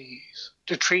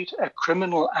a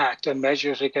criminal act and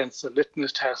measure it against the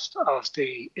litmus test of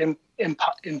the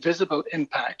invisible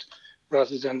impact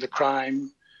rather than the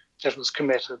crime that was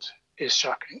committed is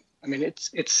shocking. I mean,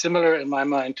 it's similar in my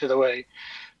mind to the way,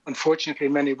 unfortunately,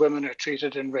 many women are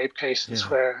treated in rape cases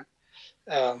where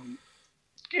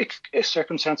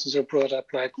circumstances are brought up,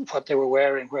 like what they were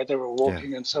wearing, where they were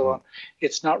walking, and so on.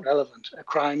 It's not relevant. A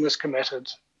crime was committed.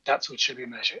 That's what should be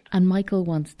measured. And Michael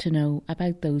wants to know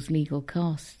about those legal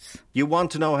costs. You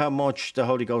want to know how much the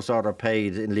Holy Ghost Order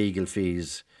paid in legal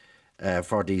fees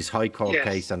for these High Court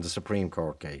case and the Supreme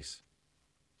Court case?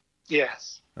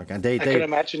 Yes. Okay, and I can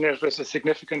imagine it was a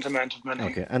significant amount of money.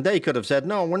 Okay, and they could have said,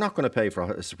 no, we're not going to pay for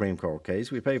a Supreme Court case.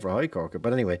 We pay for a High Court case.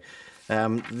 But anyway,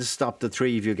 this stopped the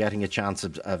three of you getting a chance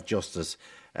of justice.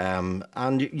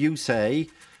 And you say,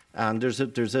 and there's a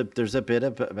bit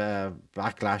of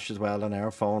backlash as well on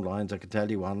our phone lines, I can tell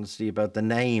you honestly, about the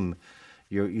name.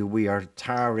 We are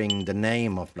tarring the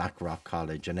name of Blackrock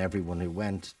College and everyone who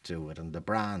went to it and the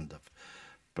brand of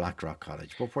Blackrock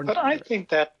College. But I think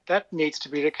that needs to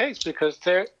be the case, because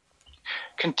they're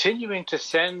continuing to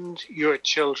send your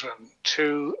children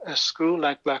to a school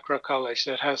like Blackrock College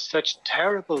that has such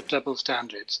terrible double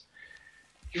standards.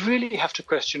 You really have to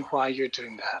question why you're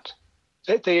doing that.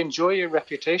 They enjoy a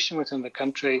reputation within the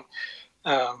country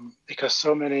because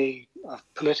so many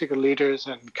political leaders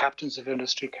and captains of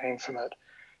industry came from it.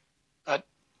 But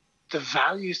the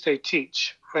values they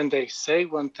teach when they say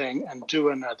one thing and do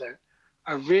another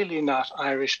are really not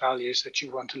Irish values that you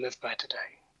want to live by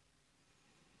today.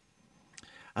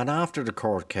 And after the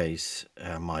court case,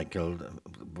 Michael,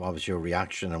 what was your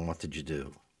reaction and what did you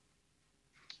do?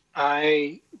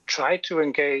 I tried to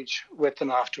engage with them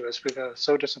afterwards because I was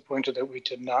so disappointed that we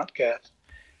did not get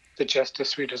the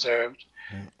justice we deserved,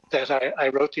 that I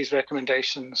wrote these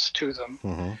recommendations to them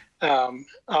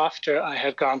after I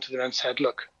had gone to them and said,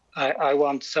 look, I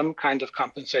want some kind of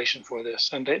compensation for this.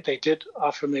 And they did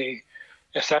offer me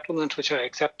a settlement, which I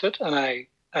accepted, and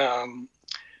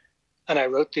I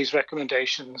wrote these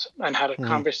recommendations and had a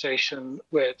conversation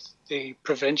with the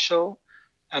provincial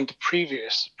and the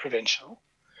previous provincial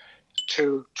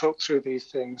to talk through these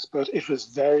things. But it was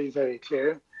very, very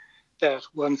clear that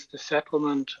once the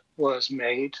settlement was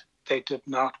made, they did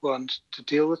not want to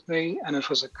deal with me, and it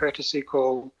was a courtesy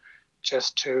call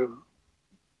just to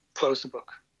close the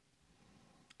book.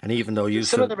 And even though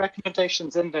some of the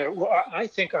recommendations in there, I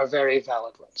think, are very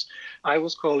valid ones. I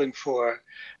was calling for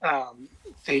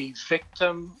the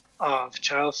victim of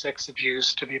child sex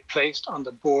abuse to be placed on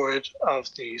the board of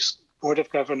the Board of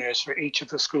Governors for each of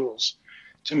the schools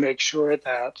to make sure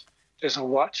that there's a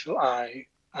watchful eye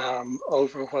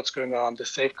over what's going on, the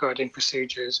safeguarding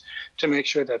procedures, to make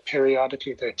sure that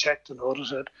periodically they're checked and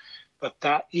audited. But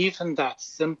that even that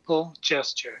simple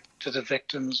gesture to the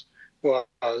victims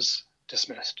was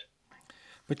dismissed.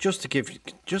 But just to give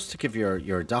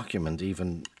your document,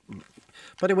 even,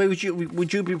 by the way,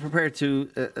 would you be prepared to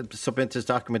submit this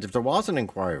document if there was an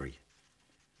inquiry?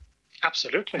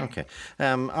 Absolutely. Okay.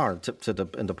 Or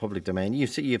in the public domain, you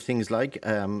have things like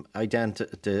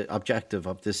the objective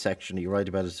of this section you write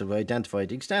about is to identify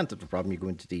the extent of the problem. You go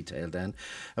into detail then.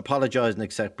 Apologise and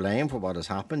accept blame for what has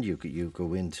happened. You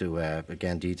go into,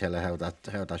 again, detail how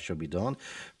that should be done.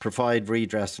 Provide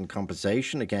redress and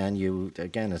compensation. Again,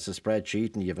 it's a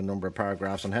spreadsheet and you have a number of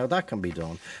paragraphs on how that can be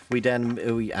done.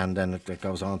 And then it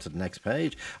goes on to the next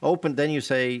page. Then you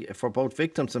say, for both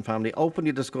victims and family,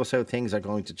 openly discuss how things are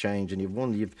going to change. And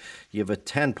you have a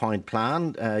 10-point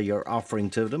plan you're offering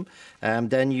to them.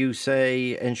 Then you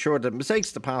say, ensure that mistakes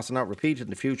of the past are not repeated in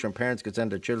the future, and parents can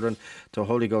send their children to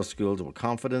Holy Ghost schools with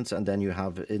confidence. And then you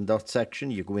have, in that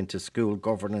section, you go into school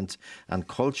governance and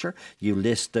culture. You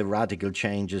list the radical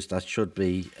changes that should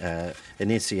be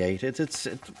initiated.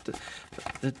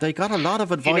 They got a lot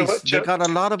of advice. You know what, Joe, they got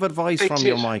a lot of advice from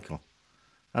you, Michael,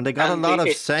 and they got a lot of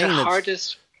saying. The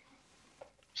hardest.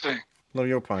 Sorry. No,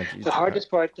 your point. The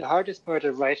hardest part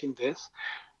of writing this,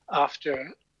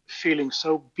 after feeling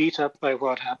so beat up by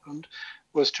what happened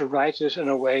was to write it in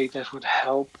a way that would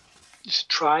help, just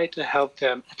try to help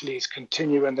them at least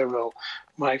continue in their role.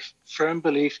 My firm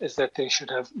belief is that they should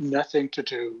have nothing to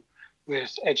do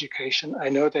with education. I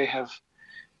know they have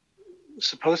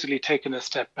supposedly taken a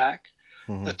step back,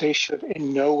 but they should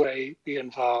in no way be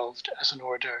involved as an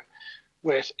order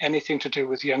with anything to do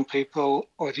with young people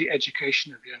or the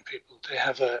education of young people. They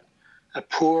have a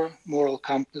poor moral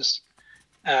compass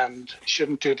and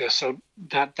shouldn't do this. So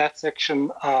that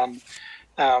section on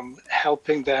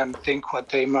helping them think what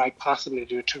they might possibly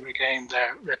do to regain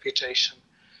their reputation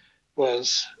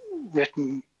was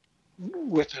written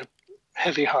with a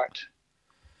heavy heart.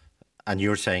 And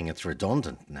you're saying it's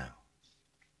redundant now,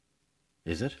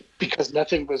 is it? Because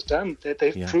nothing was done.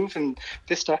 They've proven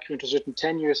this document was written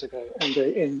 10 years ago,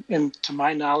 and to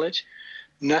my knowledge,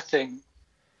 nothing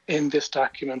in this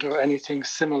document or anything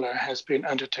similar has been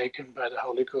undertaken by the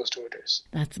Holy Ghost orders.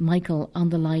 That's Michael on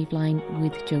the live line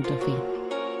with Joe Duffy.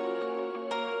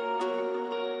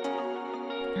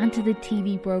 And to the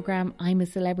TV programme I'm a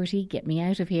Celebrity, Get Me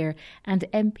Out of Here, and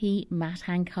MP Matt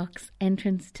Hancock's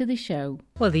entrance to the show.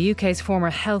 Well, the UK's former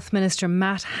Health Minister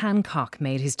Matt Hancock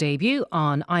made his debut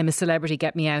on I'm a Celebrity,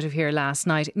 Get Me Out of Here last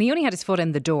night, and he only had his foot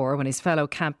in the door when his fellow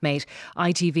campmate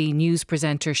ITV news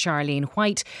presenter Charlene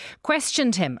White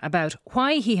questioned him about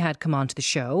why he had come onto the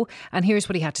show, and here's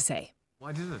what he had to say.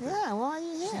 Why did it? Yeah, why are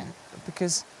you here?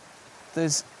 Because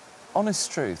there's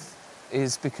honest truth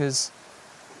is because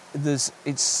there's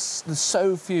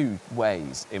so few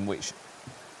ways in which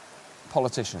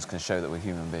politicians can show that we're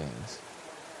human beings.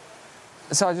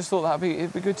 So I just thought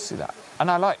it'd be good to see that.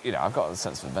 And I like, I've got a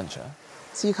sense of adventure.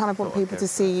 So you kind of want people to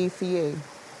see you for you?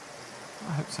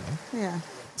 I hope so. Yeah.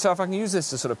 So if I can use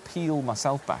this to sort of peel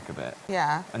myself back a bit.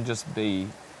 Yeah. And just be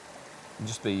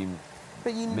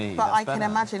me. But I can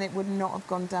imagine it would not have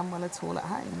gone down well at all at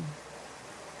home.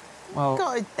 Well,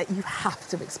 God, you have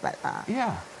to expect that.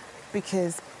 Yeah.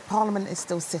 Because Parliament is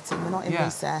still sitting, we're not in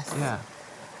recess. Yeah.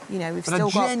 We've but still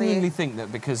got I genuinely think that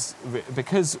because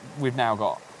we've now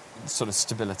got sort of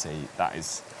stability, that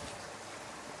is,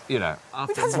 We've had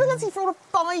stability for all of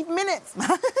 5 minutes,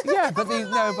 man. Yeah,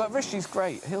 but Rishi's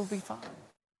great. He'll be fine.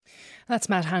 That's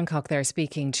Matt Hancock there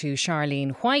speaking to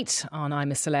Charlene White on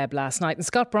I'm a Celeb last night. And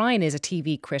Scott Bryan is a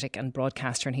TV critic and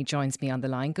broadcaster, and he joins me on the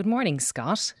line. Good morning,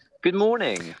 Scott. Good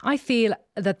morning. I feel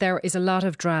that there is a lot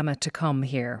of drama to come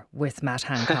here with Matt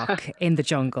Hancock in the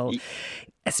jungle,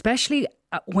 especially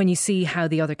when you see how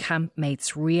the other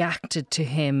campmates reacted to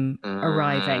him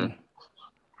arriving.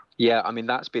 Yeah, I mean,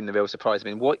 that's been the real surprise. I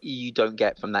mean, what you don't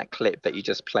get from that clip that you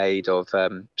just played of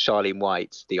Charlene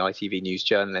White, the ITV News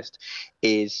journalist,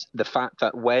 is the fact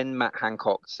that when Matt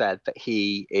Hancock said that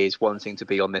he is wanting to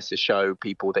be on this to show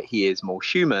people that he is more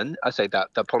human, I say that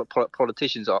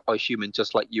politicians are human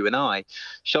just like you and I,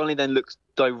 Charlene then looks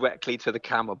directly to the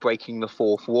camera, breaking the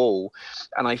fourth wall.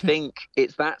 And I think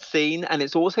it's that scene, and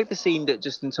it's also the scene that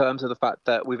just in terms of the fact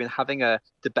that we've been having a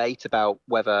debate about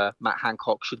whether Matt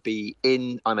Hancock should be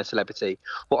in I'm a Celebrity.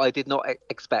 What I did not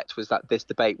expect was that this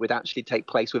debate would actually take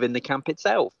place within the camp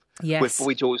itself. Yes. With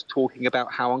Boy George talking about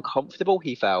how uncomfortable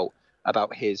he felt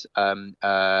about his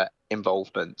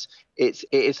involvement. It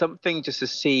is something just to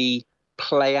see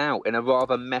play out in a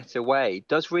rather meta way. It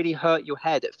does really hurt your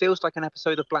head. It feels like an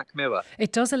episode of Black Mirror.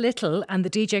 It does a little, and the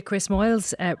DJ Chris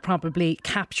Moyles probably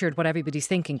captured what everybody's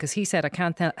thinking, because he said, I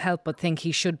can't help but think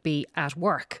he should be at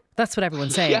work. That's what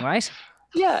everyone's saying, right?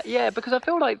 Yeah, because I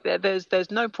feel like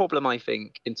there's no problem, I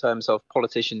think, in terms of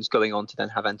politicians going on to then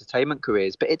have entertainment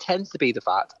careers, but it tends to be the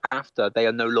fact after they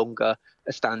are no longer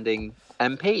a standing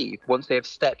MP, once they have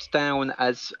stepped down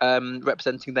as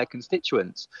representing their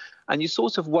constituents. And you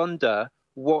sort of wonder,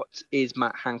 what is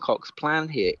Matt Hancock's plan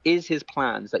here? Is his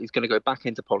plans that he's going to go back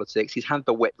into politics? He's had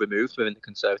the whip removed within the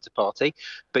Conservative Party,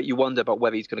 but you wonder about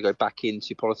whether he's going to go back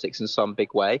into politics in some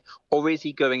big way, or is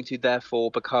he going to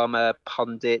therefore become a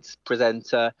pundit,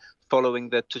 presenter, following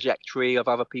the trajectory of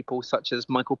other people such as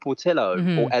Michael Portillo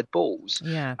or Ed Balls.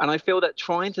 Yeah. And I feel that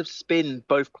trying to spin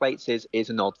both plates is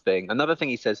an odd thing. Another thing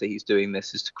he says that he's doing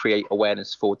this is to create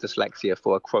awareness for dyslexia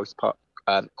for a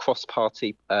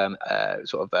cross-party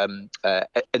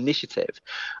initiative.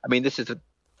 I mean, this is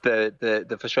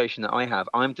the frustration that I have.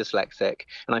 I'm dyslexic,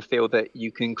 and I feel that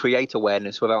you can create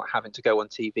awareness without having to go on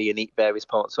TV and eat various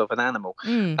parts of an animal.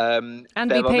 And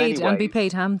be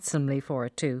paid handsomely for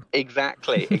it too.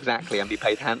 Exactly, and be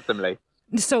paid handsomely.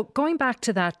 So going back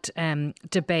to that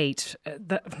debate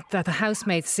that the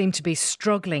housemates seem to be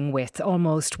struggling with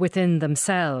almost within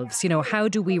themselves, how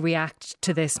do we react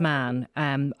to this man?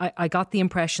 I got the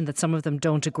impression that some of them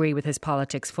don't agree with his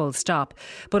politics, full stop.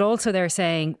 But also they're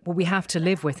saying, well, we have to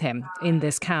live with him in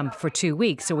this camp for 2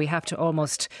 weeks. So we have to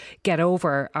almost get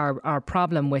over our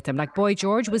problem with him. Like Boy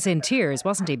George was in tears,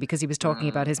 wasn't he? Because he was talking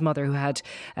about his mother who had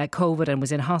COVID and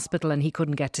was in hospital and he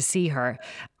couldn't get to see her.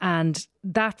 And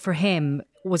that for him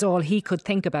was all he could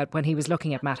think about when he was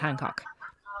looking at Matt Hancock.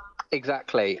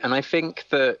 Exactly. And I think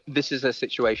that this is a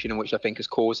situation in which I think has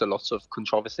caused a lot of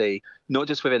controversy, not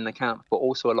just within the camp, but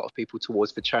also a lot of people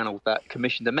towards the channel that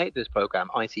commissioned and made this programme,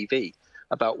 ITV,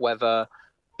 about whether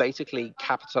basically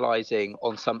capitalising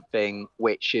on something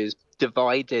which is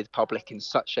divided public in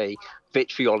such a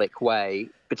vitriolic way,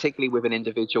 particularly with an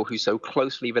individual who's so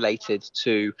closely related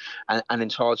to and in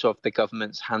charge of the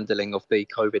government's handling of the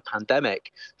COVID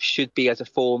pandemic, should be as a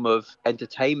form of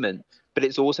entertainment. But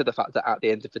it's also the fact that at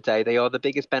the end of the day, they are the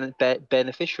biggest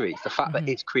beneficiaries. The fact that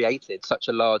it's created such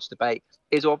a large debate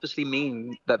is obviously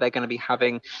mean that they're going to be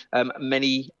having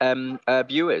many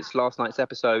viewers. Last night's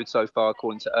episode so far,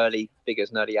 according to early figures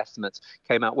and early estimates,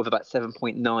 came out with about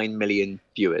 7.9 million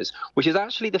viewers, which is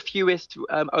actually the fewest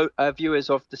viewers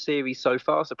of the series so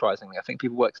far, surprisingly. I think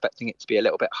people were expecting it to be a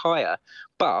little bit higher.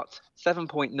 But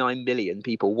 7.9 million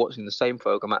people watching the same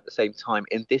programme at the same time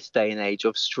in this day and age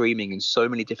of streaming and so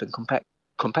many different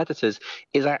competitors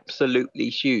is absolutely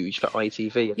huge for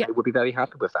ITV, and they would be very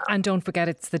happy with that. And don't forget,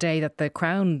 it's the day that The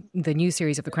Crown, the new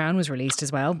series of The Crown, was released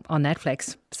as well on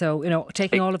Netflix. So,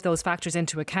 taking all of those factors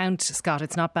into account, Scott,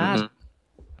 it's not bad. Mm-hmm.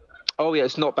 Oh, yeah,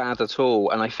 it's not bad at all.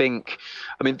 And I think,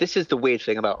 this is the weird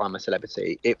thing about I'm a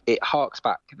Celebrity. It harks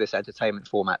back this entertainment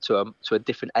format to a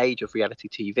different age of reality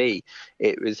TV.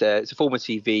 It's a form of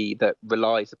TV that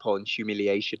relies upon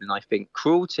humiliation and I think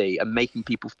cruelty and making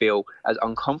people feel as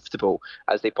uncomfortable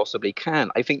as they possibly can.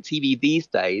 I think TV these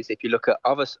days, if you look at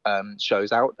other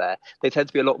shows out there, they tend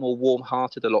to be a lot more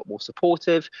warm-hearted, a lot more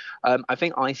supportive. I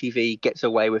think ITV gets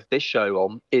away with this show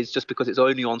on is just because it's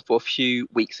only on for a few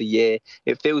weeks a year.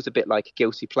 It feels a bit like a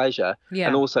guilty pleasure,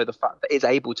 and also the fact that it's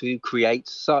able to create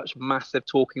such massive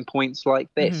talking points like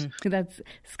this. That's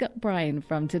Scott Bryan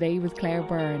from Today with Claire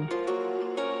Byrne.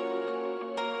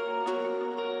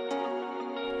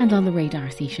 And on the Ray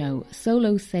D'Arcy show,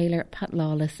 solo sailor Pat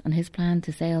Lawless and his plan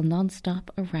to sail non-stop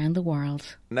around the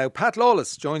world. Now Pat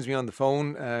Lawless joins me on the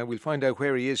phone. We'll find out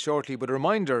where he is shortly, but a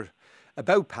reminder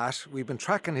about Pat, we've been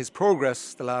tracking his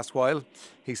progress the last while.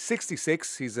 He's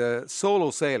 66, he's a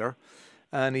solo sailor,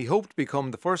 and he hoped to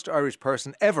become the first Irish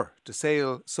person ever to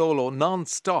sail solo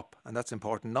non-stop, and that's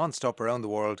important, non-stop around the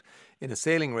world, in a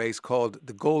sailing race called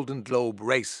the Golden Globe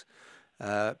Race.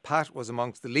 Pat was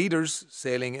amongst the leaders,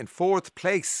 sailing in 4th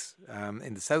place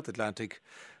in the South Atlantic,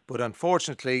 but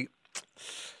unfortunately,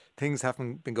 things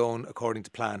haven't been going according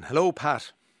to plan. Hello,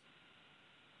 Pat.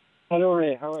 Hello,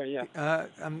 Ray. How are you?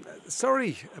 I'm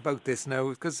sorry about this now,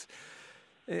 because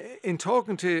in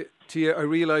talking to you, I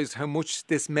realised how much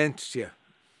this meant to you.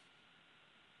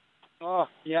 Oh,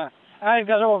 yeah. I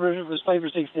got over it. It was 5 or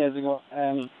 6 days ago.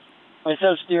 My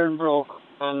self-steering broke,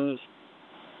 and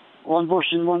one bush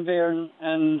and one bearing,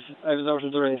 and I was out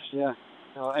of the race, yeah.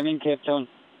 So I'm in Cape Town.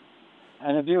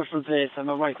 And a beautiful place, and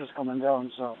my wife is coming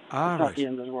down, so it's not the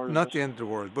end of the world. Not the end of the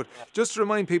world. But just to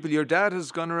remind people, your dad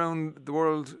has gone around the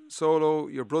world solo,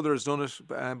 your brother has done it,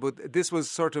 but this was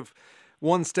sort of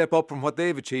one step up from what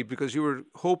they've achieved, because you were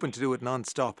hoping to do it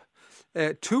non-stop.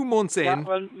 2 months in... Yeah,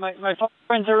 well, my father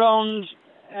went around,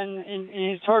 and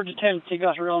in his third attempt, he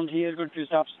got around, he had a good few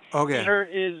stops. Okay. Peter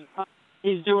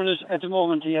he's doing it at the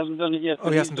moment, he hasn't done it yet. Oh,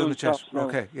 he hasn't done it yet.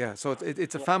 Okay, yeah. So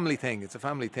it's a family thing. It's a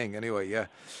family thing anyway, yeah.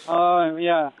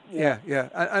 Yeah.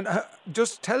 And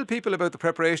just tell people about the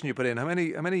preparation you put in. How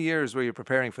many years were you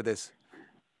preparing for this?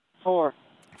 4.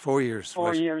 4 years.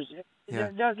 4 years. Yeah.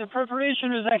 The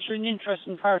preparation was actually an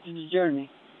interesting part of the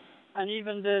journey. And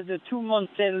even the 2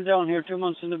 months sailing down here, 2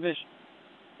 months and a bit,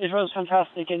 it was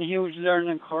fantastic and a huge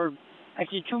learning curve.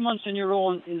 Actually, 2 months on your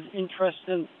own is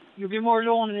interesting. You'll be more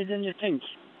lonely than you think.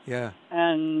 Yeah.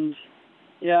 And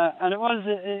it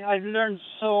was, I've learned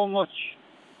so much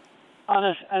on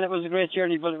it, and it was a great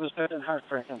journey, but it was better than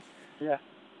heartbreaking. Yeah.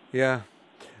 Yeah.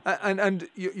 And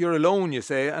you're alone, you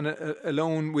say, and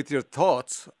alone with your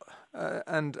thoughts.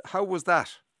 And how was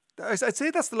that? I'd say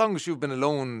that's the longest you've been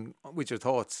alone with your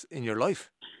thoughts in your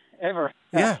life. Ever.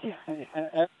 Yeah.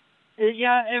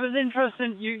 Yeah, it was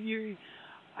interesting.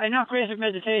 I'm not great at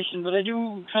meditation, but I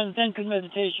do transcendental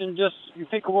meditation. Just you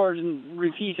pick a word and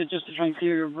repeat it just to try and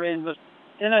clear your brain. But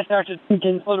then I started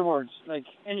thinking other words, like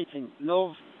anything,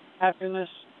 love, happiness,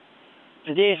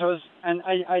 potatoes, and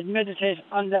I'd meditate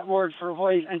on that word for a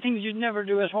while, and things you'd never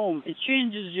do at home. It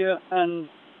changes you, and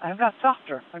I got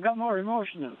softer. I got more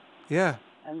emotional. Yeah.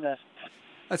 And that.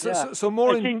 So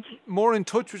more in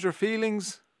touch with your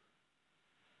feelings.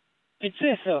 I'd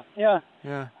say so. Yeah.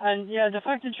 Yeah. And the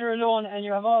fact that you're alone and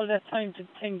you have all that time to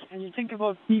think, and you think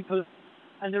about people,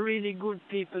 and the really good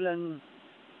people, and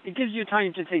it gives you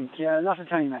time to think. Yeah, a lot of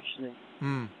time actually.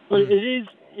 But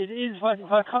it is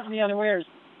what caught me unawares.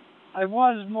 I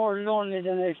was more lonely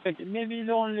than I expected. Maybe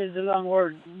lonely is the wrong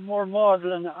word, more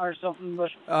maudlin or something.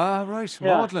 But right,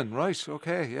 maudlin, right,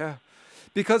 okay, yeah.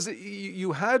 Because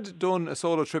you had done a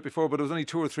solo trip before, but it was only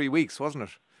 2 or 3 weeks, wasn't it?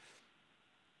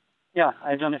 Yeah,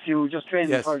 I've done a few, just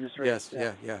training for this race.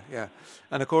 Yes, yeah.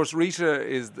 And of course, Rita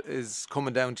is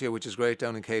coming down to you, which is great,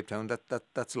 down in Cape Town.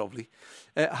 That's lovely.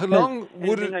 How long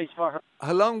would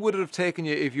it have taken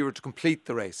you if you were to complete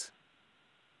the race?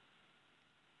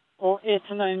 8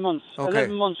 to 9 months. Okay.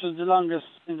 11 months was the longest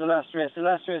in the last race. The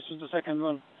last race was the second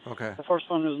one. Okay. The first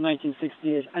one was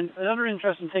 1968. And another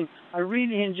interesting thing, I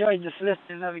really enjoyed the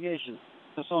celestial navigation,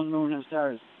 the sun, moon and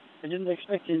stars. I didn't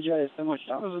expect to enjoy it so much.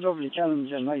 That was a lovely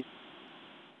challenge and nice.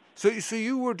 So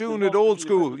you were doing it old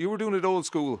school. You were doing it old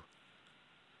school.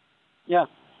 Yeah.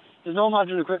 There's no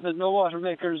modern equipment, no water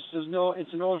makers.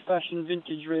 It's an old-fashioned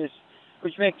vintage race,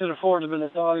 which makes it affordable.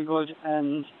 It's all good.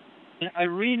 And I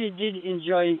really did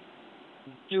enjoy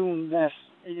doing that.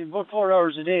 About 4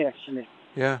 hours a day, actually.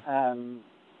 Yeah.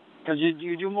 Because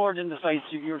you do more than the sights.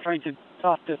 You're trying to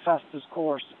plot the fastest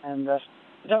course, and that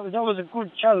was a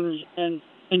good challenge and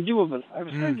doable. I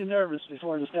was kind of nervous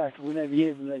before the start. Would I be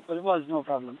able to, but it was no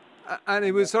problem. And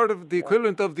it was sort of the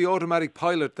equivalent of the automatic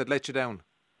pilot that let you down.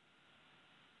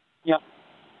 Yeah.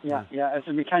 It's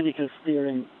a mechanical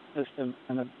steering system,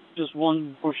 and just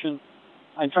one bushing.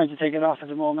 I'm trying to take it off at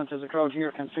the moment, as a crowd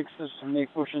here can fix this and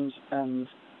make bushings, and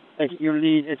your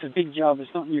lead. It's a big job.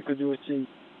 It's nothing you could do at sea.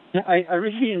 I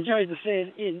really enjoyed the sail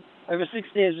in. I was 6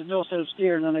 days with no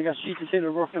self-steering, and I got sheet of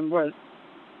tiller working well.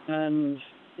 And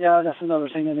that's another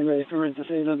thing anyway. If you're into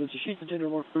sailing, the sheet of tiller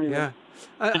worked really well.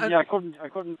 And I couldn't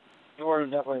do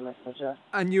it that way like that. Yeah.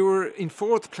 And you were in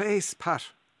 4th place,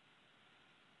 Pat.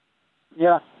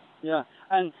 Yeah.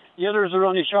 And the others are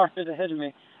only a short bit ahead of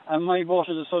me. And my boat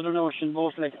is a Southern Ocean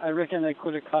boat. Like, I reckon I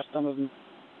could have caught some of them.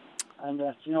 And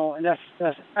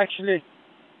that's actually,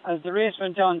 as the race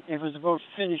went on, it was about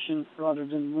finishing rather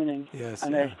than winning. Yes.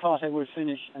 And I thought I would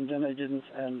finish, and then I didn't.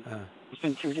 And I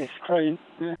spent 2 days crying.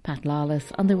 Yeah. Pat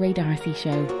Lawless on the Ray D'Arcy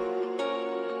Show.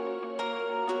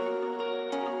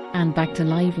 And back to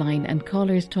Liveline and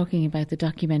callers talking about the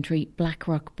documentary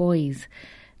Blackrock Boys.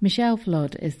 Michelle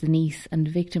Flood is the niece and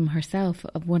victim herself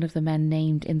of one of the men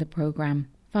named in the programme,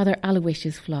 Father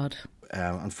Aloysius Flood.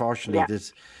 Unfortunately,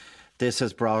 this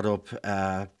has brought up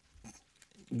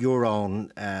your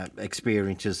own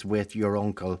experiences with your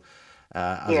uncle,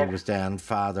 as he was then,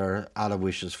 Father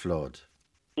Aloysius Flood.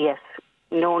 Yes,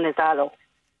 known as Allo.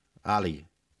 Ali.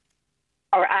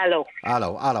 Or Allo.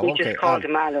 Allo. We okay. just called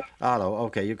him Allo. Allo.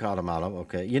 Okay, you called him Allo.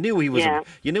 Okay, you knew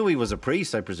he was a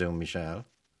priest, I presume, Michelle,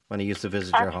 when he used to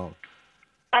visit your home.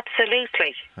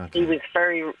 Absolutely. Okay. He was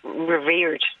very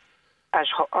revered at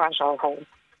our home.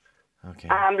 Okay.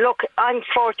 Look, I'm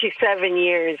 47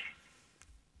 years.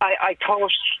 I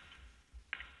thought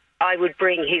I would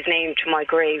bring his name to my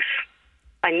grave.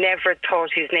 I never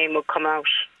thought his name would come out.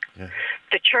 Yeah.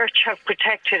 The church have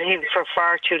protected him for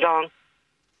far too long.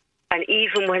 And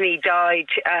even when he died,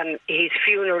 his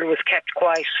funeral was kept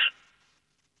quiet.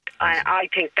 And I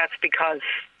think that's because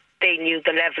they knew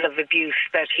the level of abuse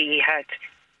that he had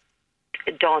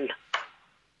done.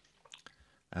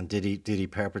 And did he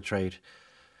perpetrate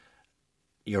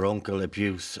your uncle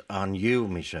abuse on you,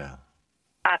 Michelle?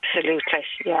 Absolutely,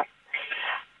 yeah.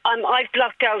 I've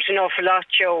blocked out an awful lot,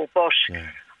 Joe, but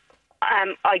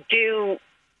I do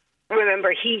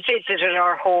remember he visited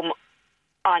our home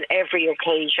on every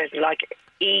occasion, like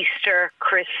Easter,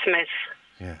 Christmas.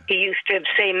 Yeah. He used to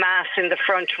say Mass in the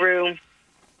front room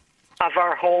of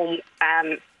our home,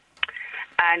 and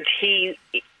he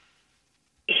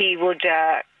would.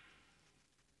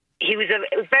 He was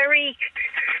a very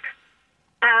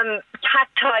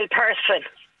tactile person,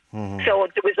 so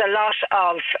there was a lot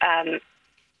of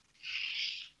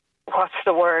what's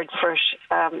the word for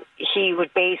it? He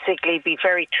would basically be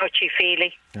very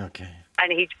touchy-feely. Okay.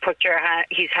 And he'd put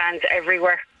his hands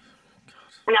everywhere.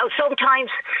 Now, sometimes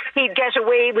he'd get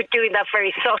away with doing that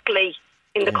very subtly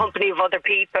in the company of other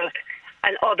people,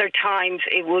 and other times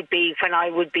it would be when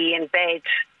I would be in bed,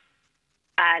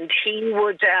 and he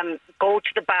would go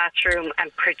to the bathroom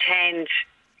and pretend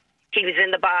he was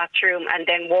in the bathroom and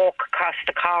then walk across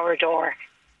the corridor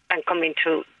and come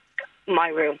into my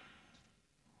room.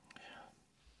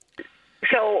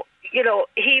 So, you know,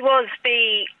 he was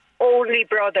the only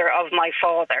brother of my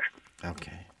father.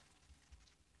 Okay.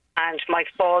 And my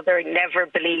father never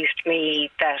believed me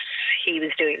that he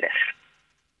was doing this.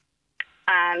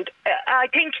 And I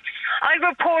think I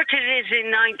reported it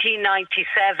in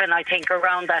 1997, I think,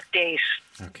 around that date.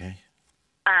 Okay.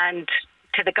 And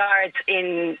to the guards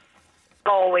in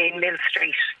Galway in Mill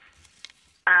Street.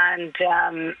 And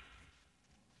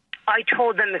I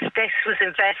told them if this was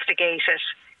investigated,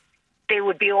 they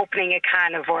would be opening a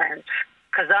can of worms.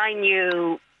 Because I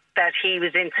knew that he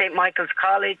was in St. Michael's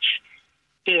College.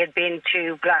 He had been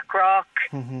to Blackrock.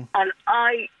 Mm-hmm. And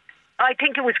I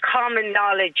think it was common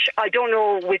knowledge. I don't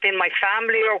know within my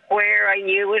family or where I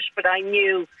knew it, but I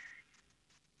knew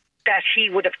that he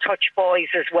would have touched boys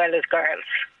as well as girls.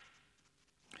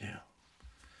 Yeah.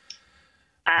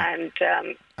 And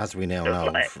as we now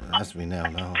know.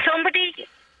 Somebody,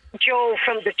 Joe,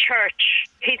 from the church,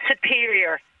 his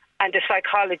superior and the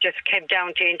psychologist came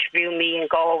down to interview me in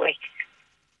Galway.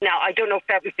 Now, I don't know if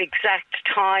that was the exact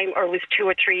time or it was 2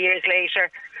 or 3 years later.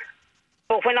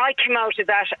 But when I came out of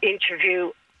that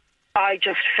interview, I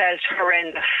just felt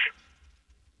horrendous.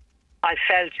 I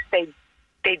felt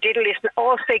they didn't listen.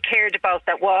 All they cared about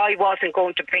that, well, I wasn't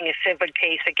going to bring a civil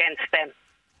case against them.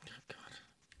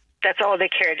 That's all they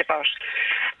cared about.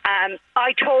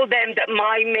 I told them that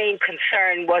my main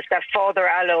concern was that Father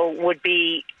Allo would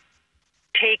be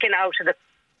taken out of the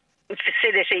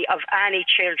vicinity of any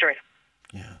children.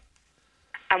 Yeah.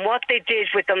 And what they did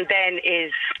with them then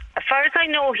is, as far as I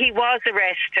know, he was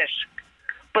arrested,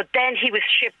 but then he was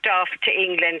shipped off to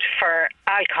England for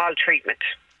alcohol treatment.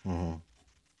 Mm-hmm.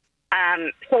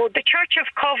 So the church have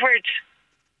covered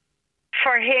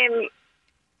for him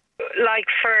like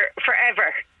for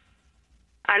forever.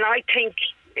 And I think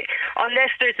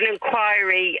unless there's an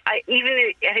inquiry,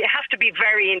 it has to be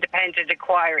very independent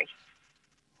inquiry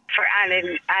for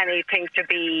anything to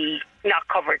be not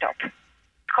covered up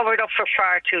for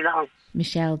far too long.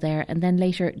 Michelle there, and then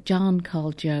later John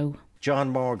called Joe. John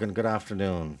Morgan, good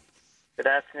afternoon. Good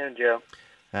afternoon, Joe.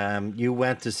 You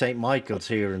went to St. Michael's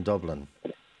here in Dublin.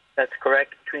 That's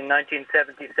correct, between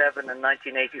 1977 and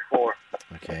 1984.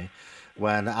 Okay.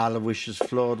 When Aloysius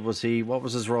Flood, what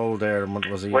was his role there?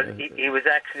 Was he? Well, he was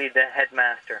actually the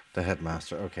headmaster. The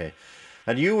headmaster, okay.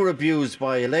 And you were abused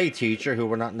by a lay teacher, who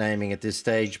we're not naming at this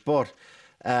stage, but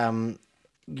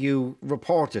you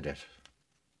reported it.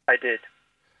 I did.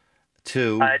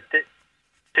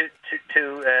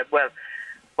 Well,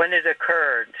 when it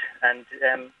occurred, and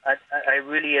I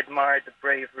really admired the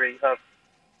bravery of,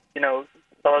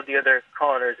 all the other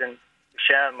callers, and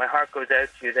Michelle, my heart goes out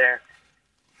to you there.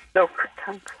 Look,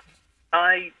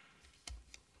 I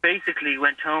basically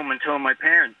went home and told my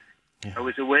parents. Yeah. I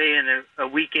was away in a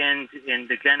weekend in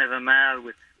the Glen of Amal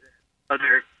with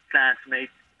other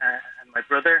classmates and my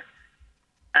brother.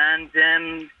 And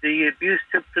the abuse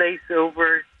took place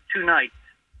over 2 nights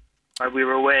while we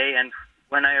were away. And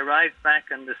when I arrived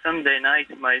back on the Sunday night,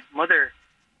 my mother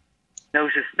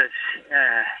noticed that,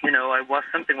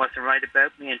 something wasn't right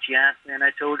about me, and she asked me, and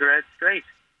I told her out straight.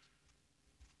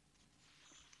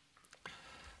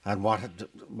 And what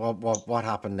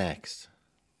happened next?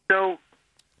 So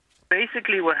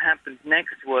basically what happened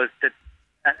next was that,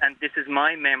 and this is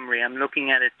my memory, I'm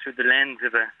looking at it through the lens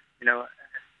of a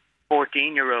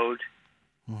 14-year-old.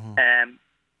 Mm-hmm.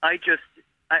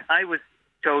 I was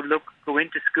told, look, go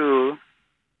into school,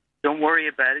 don't worry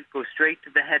about it, go straight to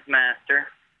the headmaster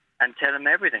and tell him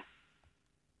everything.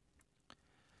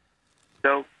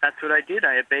 So that's what I did.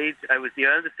 I obeyed. I was the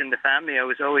eldest in the family. I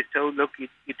was always told, look, you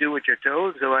do what you're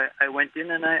told. So I went in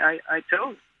and I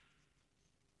told.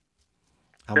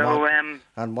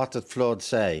 And what did Flood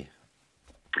say?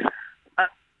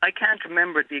 I can't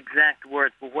remember the exact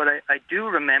words, but what I do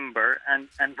remember, and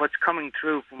what's coming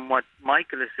through from what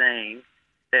Michael is saying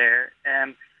there,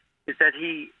 is that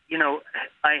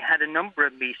I had a number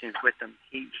of meetings with him.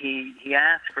 He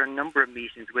asked for a number of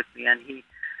meetings with me, and he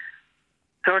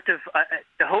sort of,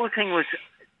 the whole thing was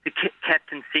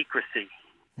kept in secrecy.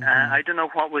 Mm-hmm. I don't know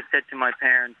what was said to my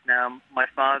parents now. My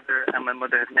father and my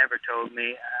mother have never told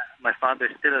me. My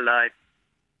father's still alive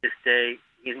this day.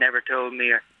 He's never told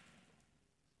me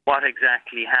what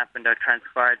exactly happened or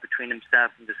transpired between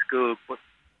himself and the school. But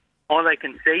all I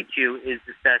can say to you is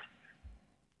that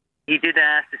he did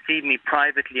ask to see me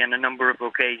privately on a number of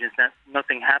occasions.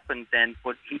 Nothing happened then,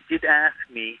 but he did ask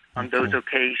me on those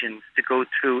occasions to go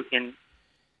through in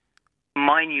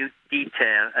minute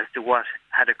detail as to what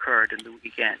had occurred in the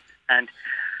weekend. And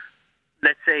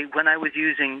let's say when I was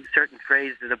using certain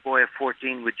phrases that a boy of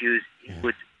 14 would use, he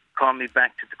would call me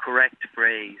back to the correct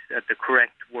phrase, the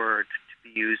correct word to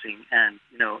be using, and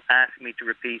ask me to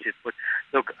repeat it. But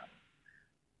look,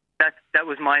 that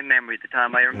was my memory at the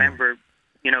time. I remember,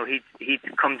 he'd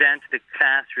come down to the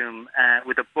classroom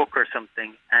with a book or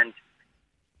something, and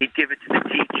he'd give it to the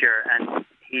teacher, and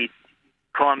he'd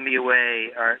call me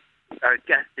away, or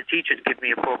guess the teacher'd give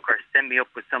me a book or send me up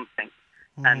with something,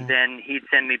 and then he'd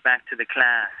send me back to the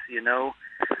class,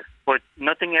 But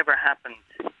nothing ever happened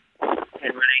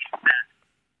in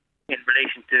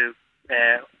relation to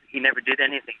he never did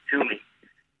anything to me.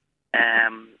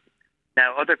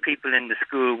 Now, other people in the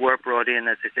school were brought in.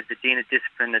 As I said, the Dean of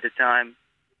Discipline at the time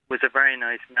was a very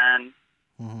nice man,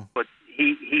 but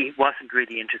he wasn't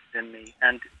really interested in me.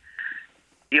 And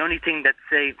the only thing that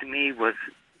saved me was,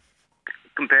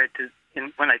 compared to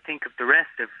when I think of the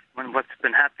rest of what's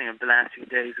been happening over the last few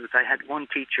days, was I had one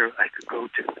teacher I could go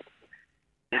to.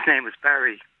 His name was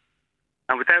Barry.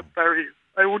 And without Barry,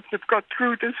 I wouldn't have got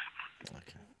through this.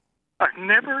 Okay. I've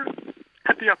never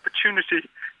had the opportunity to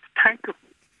thank him. I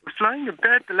was lying in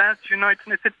bed the last few nights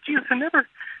and I said, Jesus, I never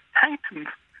thanked him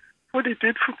for what he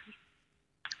did for me.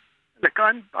 Like,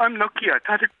 I'm lucky. I've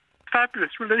had a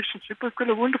fabulous relationship. I've got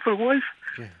a wonderful wife.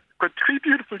 Yeah. I've got 3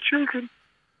 beautiful children.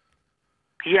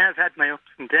 He has had my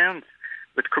ups and downs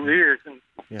with careers. And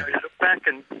I look back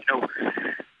and,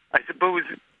 I suppose,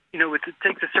 it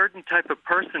takes a certain type of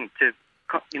person to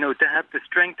have the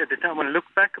strength at the time. When I look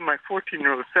back at my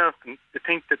 14-year-old self and to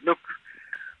think that, look,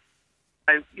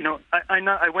 I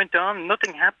went on,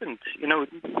 nothing happened.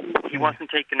 He wasn't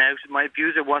taken out. My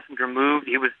abuser wasn't removed.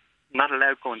 He was not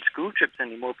allowed to go on school trips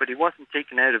anymore, but he wasn't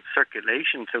taken out of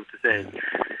circulation, so to say.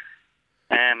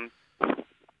 And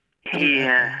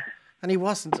he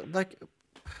wasn't, like,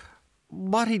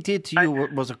 what he did to you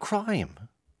was a crime.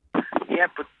 Yeah,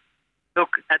 but look,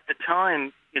 at the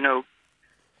time,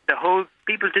 the whole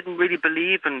people didn't really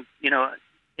believe in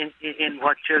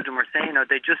what children were saying, or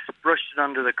they just brushed it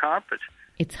under the carpet.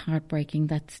 It's heartbreaking.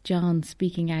 That's John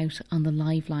speaking out on the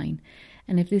live line.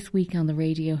 And if this week on the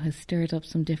radio has stirred up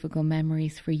some difficult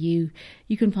memories for you,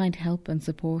 you can find help and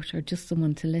support, or just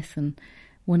someone to listen.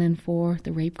 1 in 4,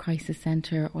 the Rape Crisis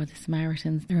Centre or the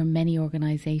Samaritans. There are many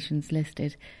organisations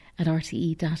listed at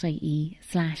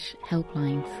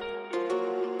rte.ie/helplines.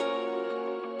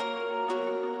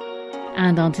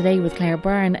 And on Today with Claire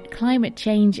Byrne, climate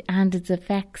change and its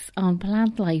effects on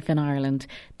plant life in Ireland.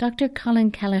 Dr.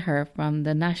 Colin Kelleher from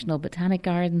the National Botanic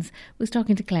Gardens was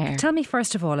talking to Claire. Tell me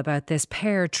first of all about this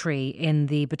pear tree in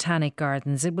the Botanic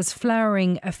Gardens. It was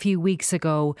flowering a few weeks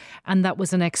ago and that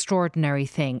was an extraordinary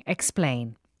thing.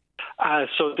 Explain.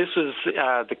 So this is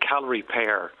the Callery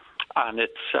pear, and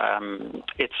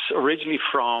it's originally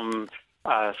from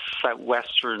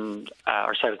southwestern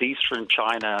or southeastern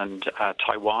China and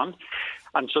Taiwan,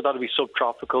 and so that'll be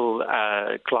subtropical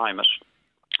climate.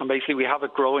 And basically, we have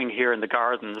it growing here in the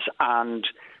gardens, and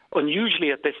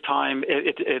unusually at this time,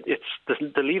 it's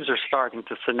the leaves are starting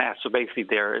to senesce. So basically,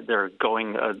 they're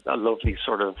going a lovely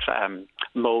sort of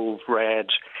mauve red.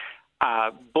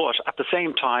 But at the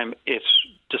same time, it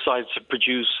decides to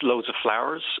produce loads of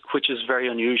flowers, which is very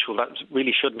unusual. That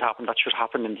really shouldn't happen. That should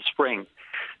happen in the spring.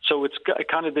 So it's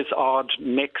kind of this odd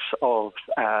mix of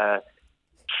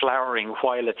flowering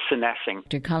while it's senescing.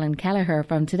 Dr. Colin Kelleher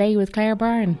from Today with Claire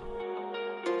Byrne.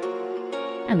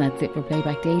 And that's it for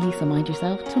Playback Daily, so mind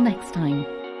yourself till next time.